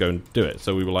he'd just go and do it.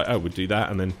 So we were like, we'd do that,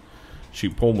 and then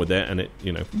shoot porn with it, and it,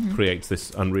 creates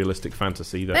this unrealistic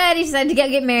fantasy. But he decided to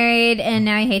get married, and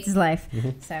now he hates his life.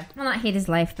 So, well, not hate his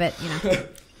life, but,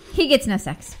 he gets no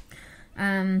sex.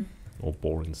 Or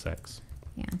boring sex.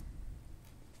 Yeah.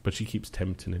 But she keeps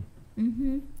tempting him.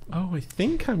 Oh, I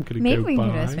think I'm going to go Maybe we can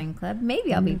bi. go to a swing club.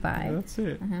 Maybe I'll be bi. That's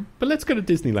it. But let's go to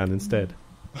Disneyland instead.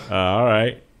 All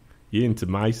right. You into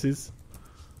mices?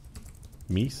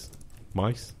 Mice?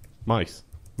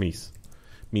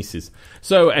 Mices.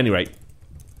 So, anyway.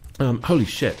 Holy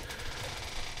shit.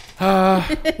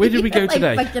 Where did we go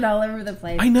today? Fucking all over the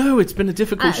place. I know, it's been a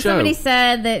difficult show. Somebody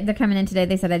said that they're coming in today.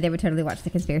 They said that they would totally watch the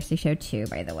conspiracy show too,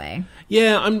 by the way.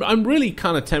 Yeah, I'm really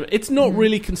kind of tempted. It's not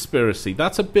really conspiracy.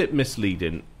 That's a bit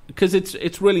misleading. Because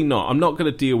it's really not. I'm not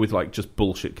going to deal with, like, just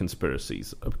bullshit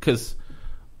conspiracies. Because...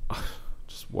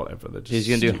 just whatever. They're just He's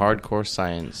going to do hardcore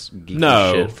science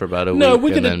geeky shit for about a week. No,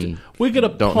 we're gonna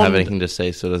don't have anything to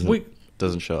say, so it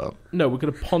doesn't show up. No, we're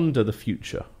going to ponder the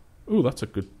future. Ooh, that's a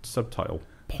good subtitle.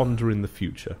 Ponder in the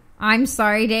future. I'm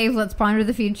sorry, Dave. Let's ponder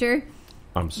the future.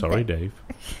 I'm sorry, Dave.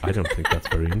 I don't think that's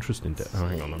very interesting. Oh,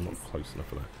 hang on. I'm not close enough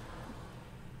for that.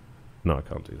 No, I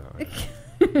can't do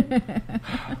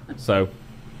that. So...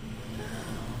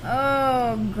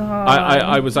 Oh, God.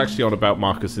 I was actually on about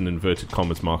Marcus in inverted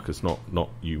commas, Marcus, not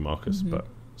you, Marcus. But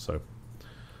so...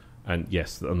 And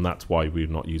yes, and that's why we're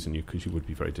not using you, because you would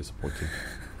be very disappointing.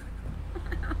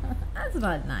 That's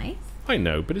not nice. I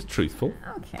know, but it's truthful.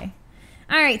 Okay.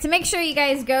 All right, so make sure you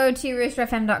guys go to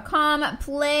roosterfm.com,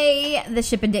 play the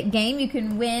Ship a Dick game. You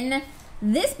can win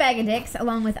this bag of dicks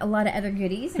along with a lot of other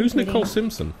goodies. Who's Nicole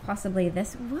Simpson? Possibly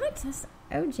this. What? That's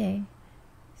OJ.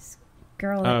 This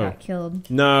girl that got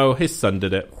killed. No, his son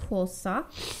did it. Cool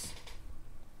socks.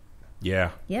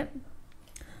 Yeah. Yep.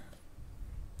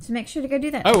 So make sure to go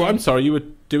do that. Oh, today. I'm sorry, you were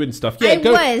doing stuff. Yeah,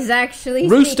 I was actually.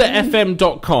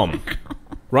 Roosterfm.com.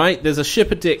 Right, there's a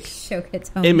Ship a Dick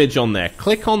image on there.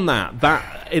 Click on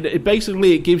that. It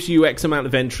basically it gives you X amount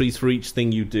of entries for each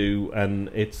thing you do, and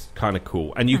it's kind of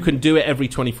cool. And you can do it every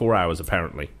 24 hours,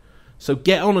 apparently. So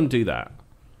get on and do that.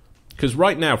 Because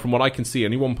right now, from what I can see,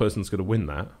 only one person's going to win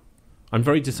that. I'm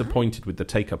very disappointed with the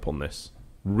take-up on this.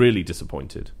 Really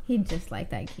disappointed. He'd just like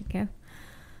that, Kiko.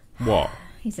 What?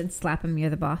 He said, slap him, you're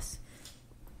the boss.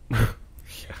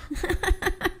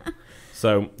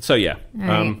 So yeah. All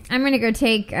right. I'm going to go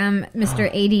take Mr.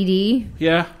 ADD.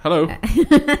 Yeah, hello.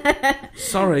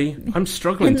 Sorry, I'm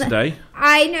struggling today.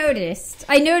 I noticed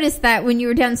that when you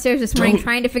were downstairs this morning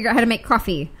trying to figure out how to make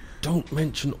coffee. Don't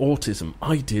mention autism.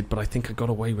 I did, but I think I got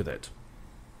away with it.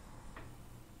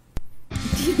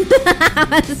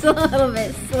 It's a little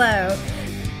bit slow.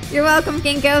 You're welcome,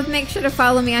 Kinko. Make sure to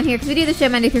follow me on here because we do the show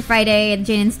Monday through Friday at the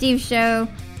Jane and Steve Show.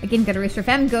 Again, go to Rooster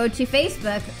FM. Go to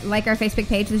Facebook. Like our Facebook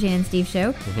page, The Jane and Steve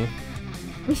Show.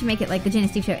 We should make it like The Jane and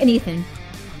Steve Show. And Ethan.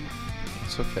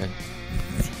 It's okay.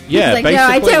 Yeah, like, no,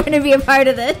 I don't want to be a part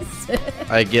of this.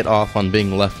 I get off on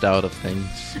being left out of things.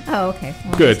 Oh, okay.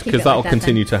 Well, good, because that'll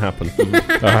continue to happen.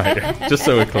 All right, just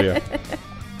so we're clear.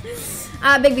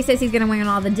 Bigby says he's going to win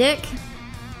all the dick.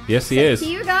 Yes, he is. To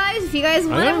you guys, if you guys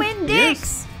want to win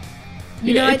dicks,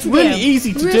 you know it's what to really do.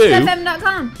 easy to do.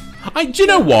 RoosterFM.com. Do you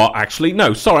know what, actually?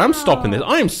 No, sorry, I'm stopping this.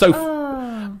 I am so...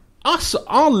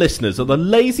 Our listeners are the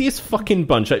laziest fucking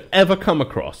bunch I've ever come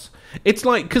across. It's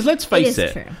like, because let's face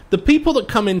it, the people that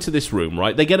come into this room,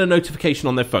 right, they get a notification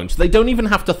on their phone, so they don't even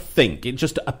have to think. It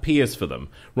just appears for them,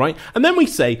 right? And then we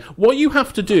say, what you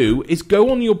have to do is go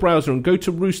on your browser and go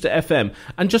to Rooster FM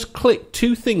and just click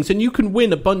 2 things, and you can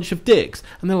win a bunch of dicks.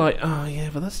 And they're like, oh, yeah,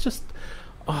 but that's just...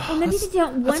 well, maybe they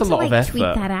don't want to, like, tweet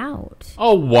that out.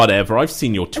 Oh, whatever. I've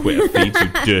seen your Twitter feed, you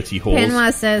dirty whores.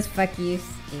 Penwa says, fuck you, Steve.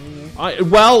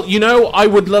 Well, you know, I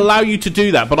would allow you to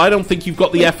do that, but I don't think you've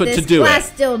got the effort to do it.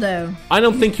 Glass dildo. I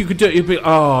don't think you could do it. You'd be,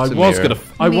 I was gonna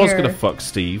fuck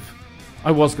Steve.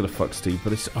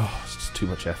 But it's just too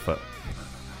much effort.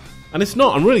 And it's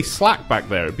not. I'm really slack back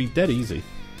there. It'd be dead easy.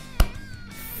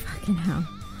 Fucking hell.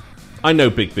 I know,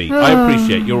 Big B. I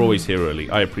appreciate you're always here early.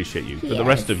 I appreciate you. But the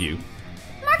rest of you...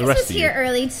 Marcus was here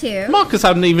early, too. Marcus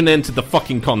hadn't even entered the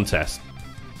fucking contest.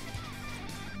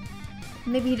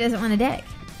 Maybe he doesn't want a dick.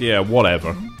 Yeah,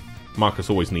 whatever. Marcus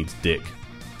always needs dick.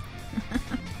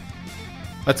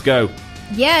 Let's go.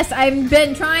 Yes, I've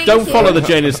been trying Don't follow the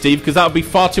Jane and Steve, because that would be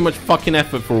far too much fucking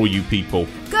effort for all you people.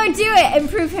 Go do it and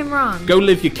prove him wrong. Go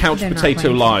live your couch potato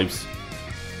lives.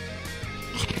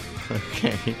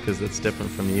 Okay, because that's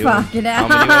different from you. Fuck it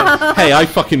out. Hey, I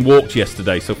fucking walked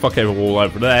yesterday, so fuck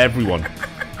everyone.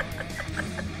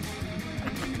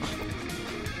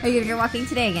 Are you going to go walking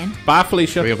today again? Bye,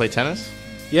 Felicia. Are we going to play tennis?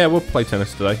 Yeah, we'll play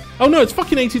tennis today. Oh, no, it's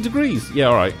fucking 80 degrees. Yeah,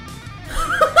 all right.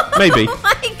 Maybe. Oh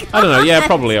my God. I don't know. Yeah,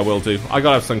 probably I will do. I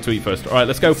gotta have something to eat first. All right,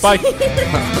 let's go.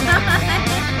 Bye.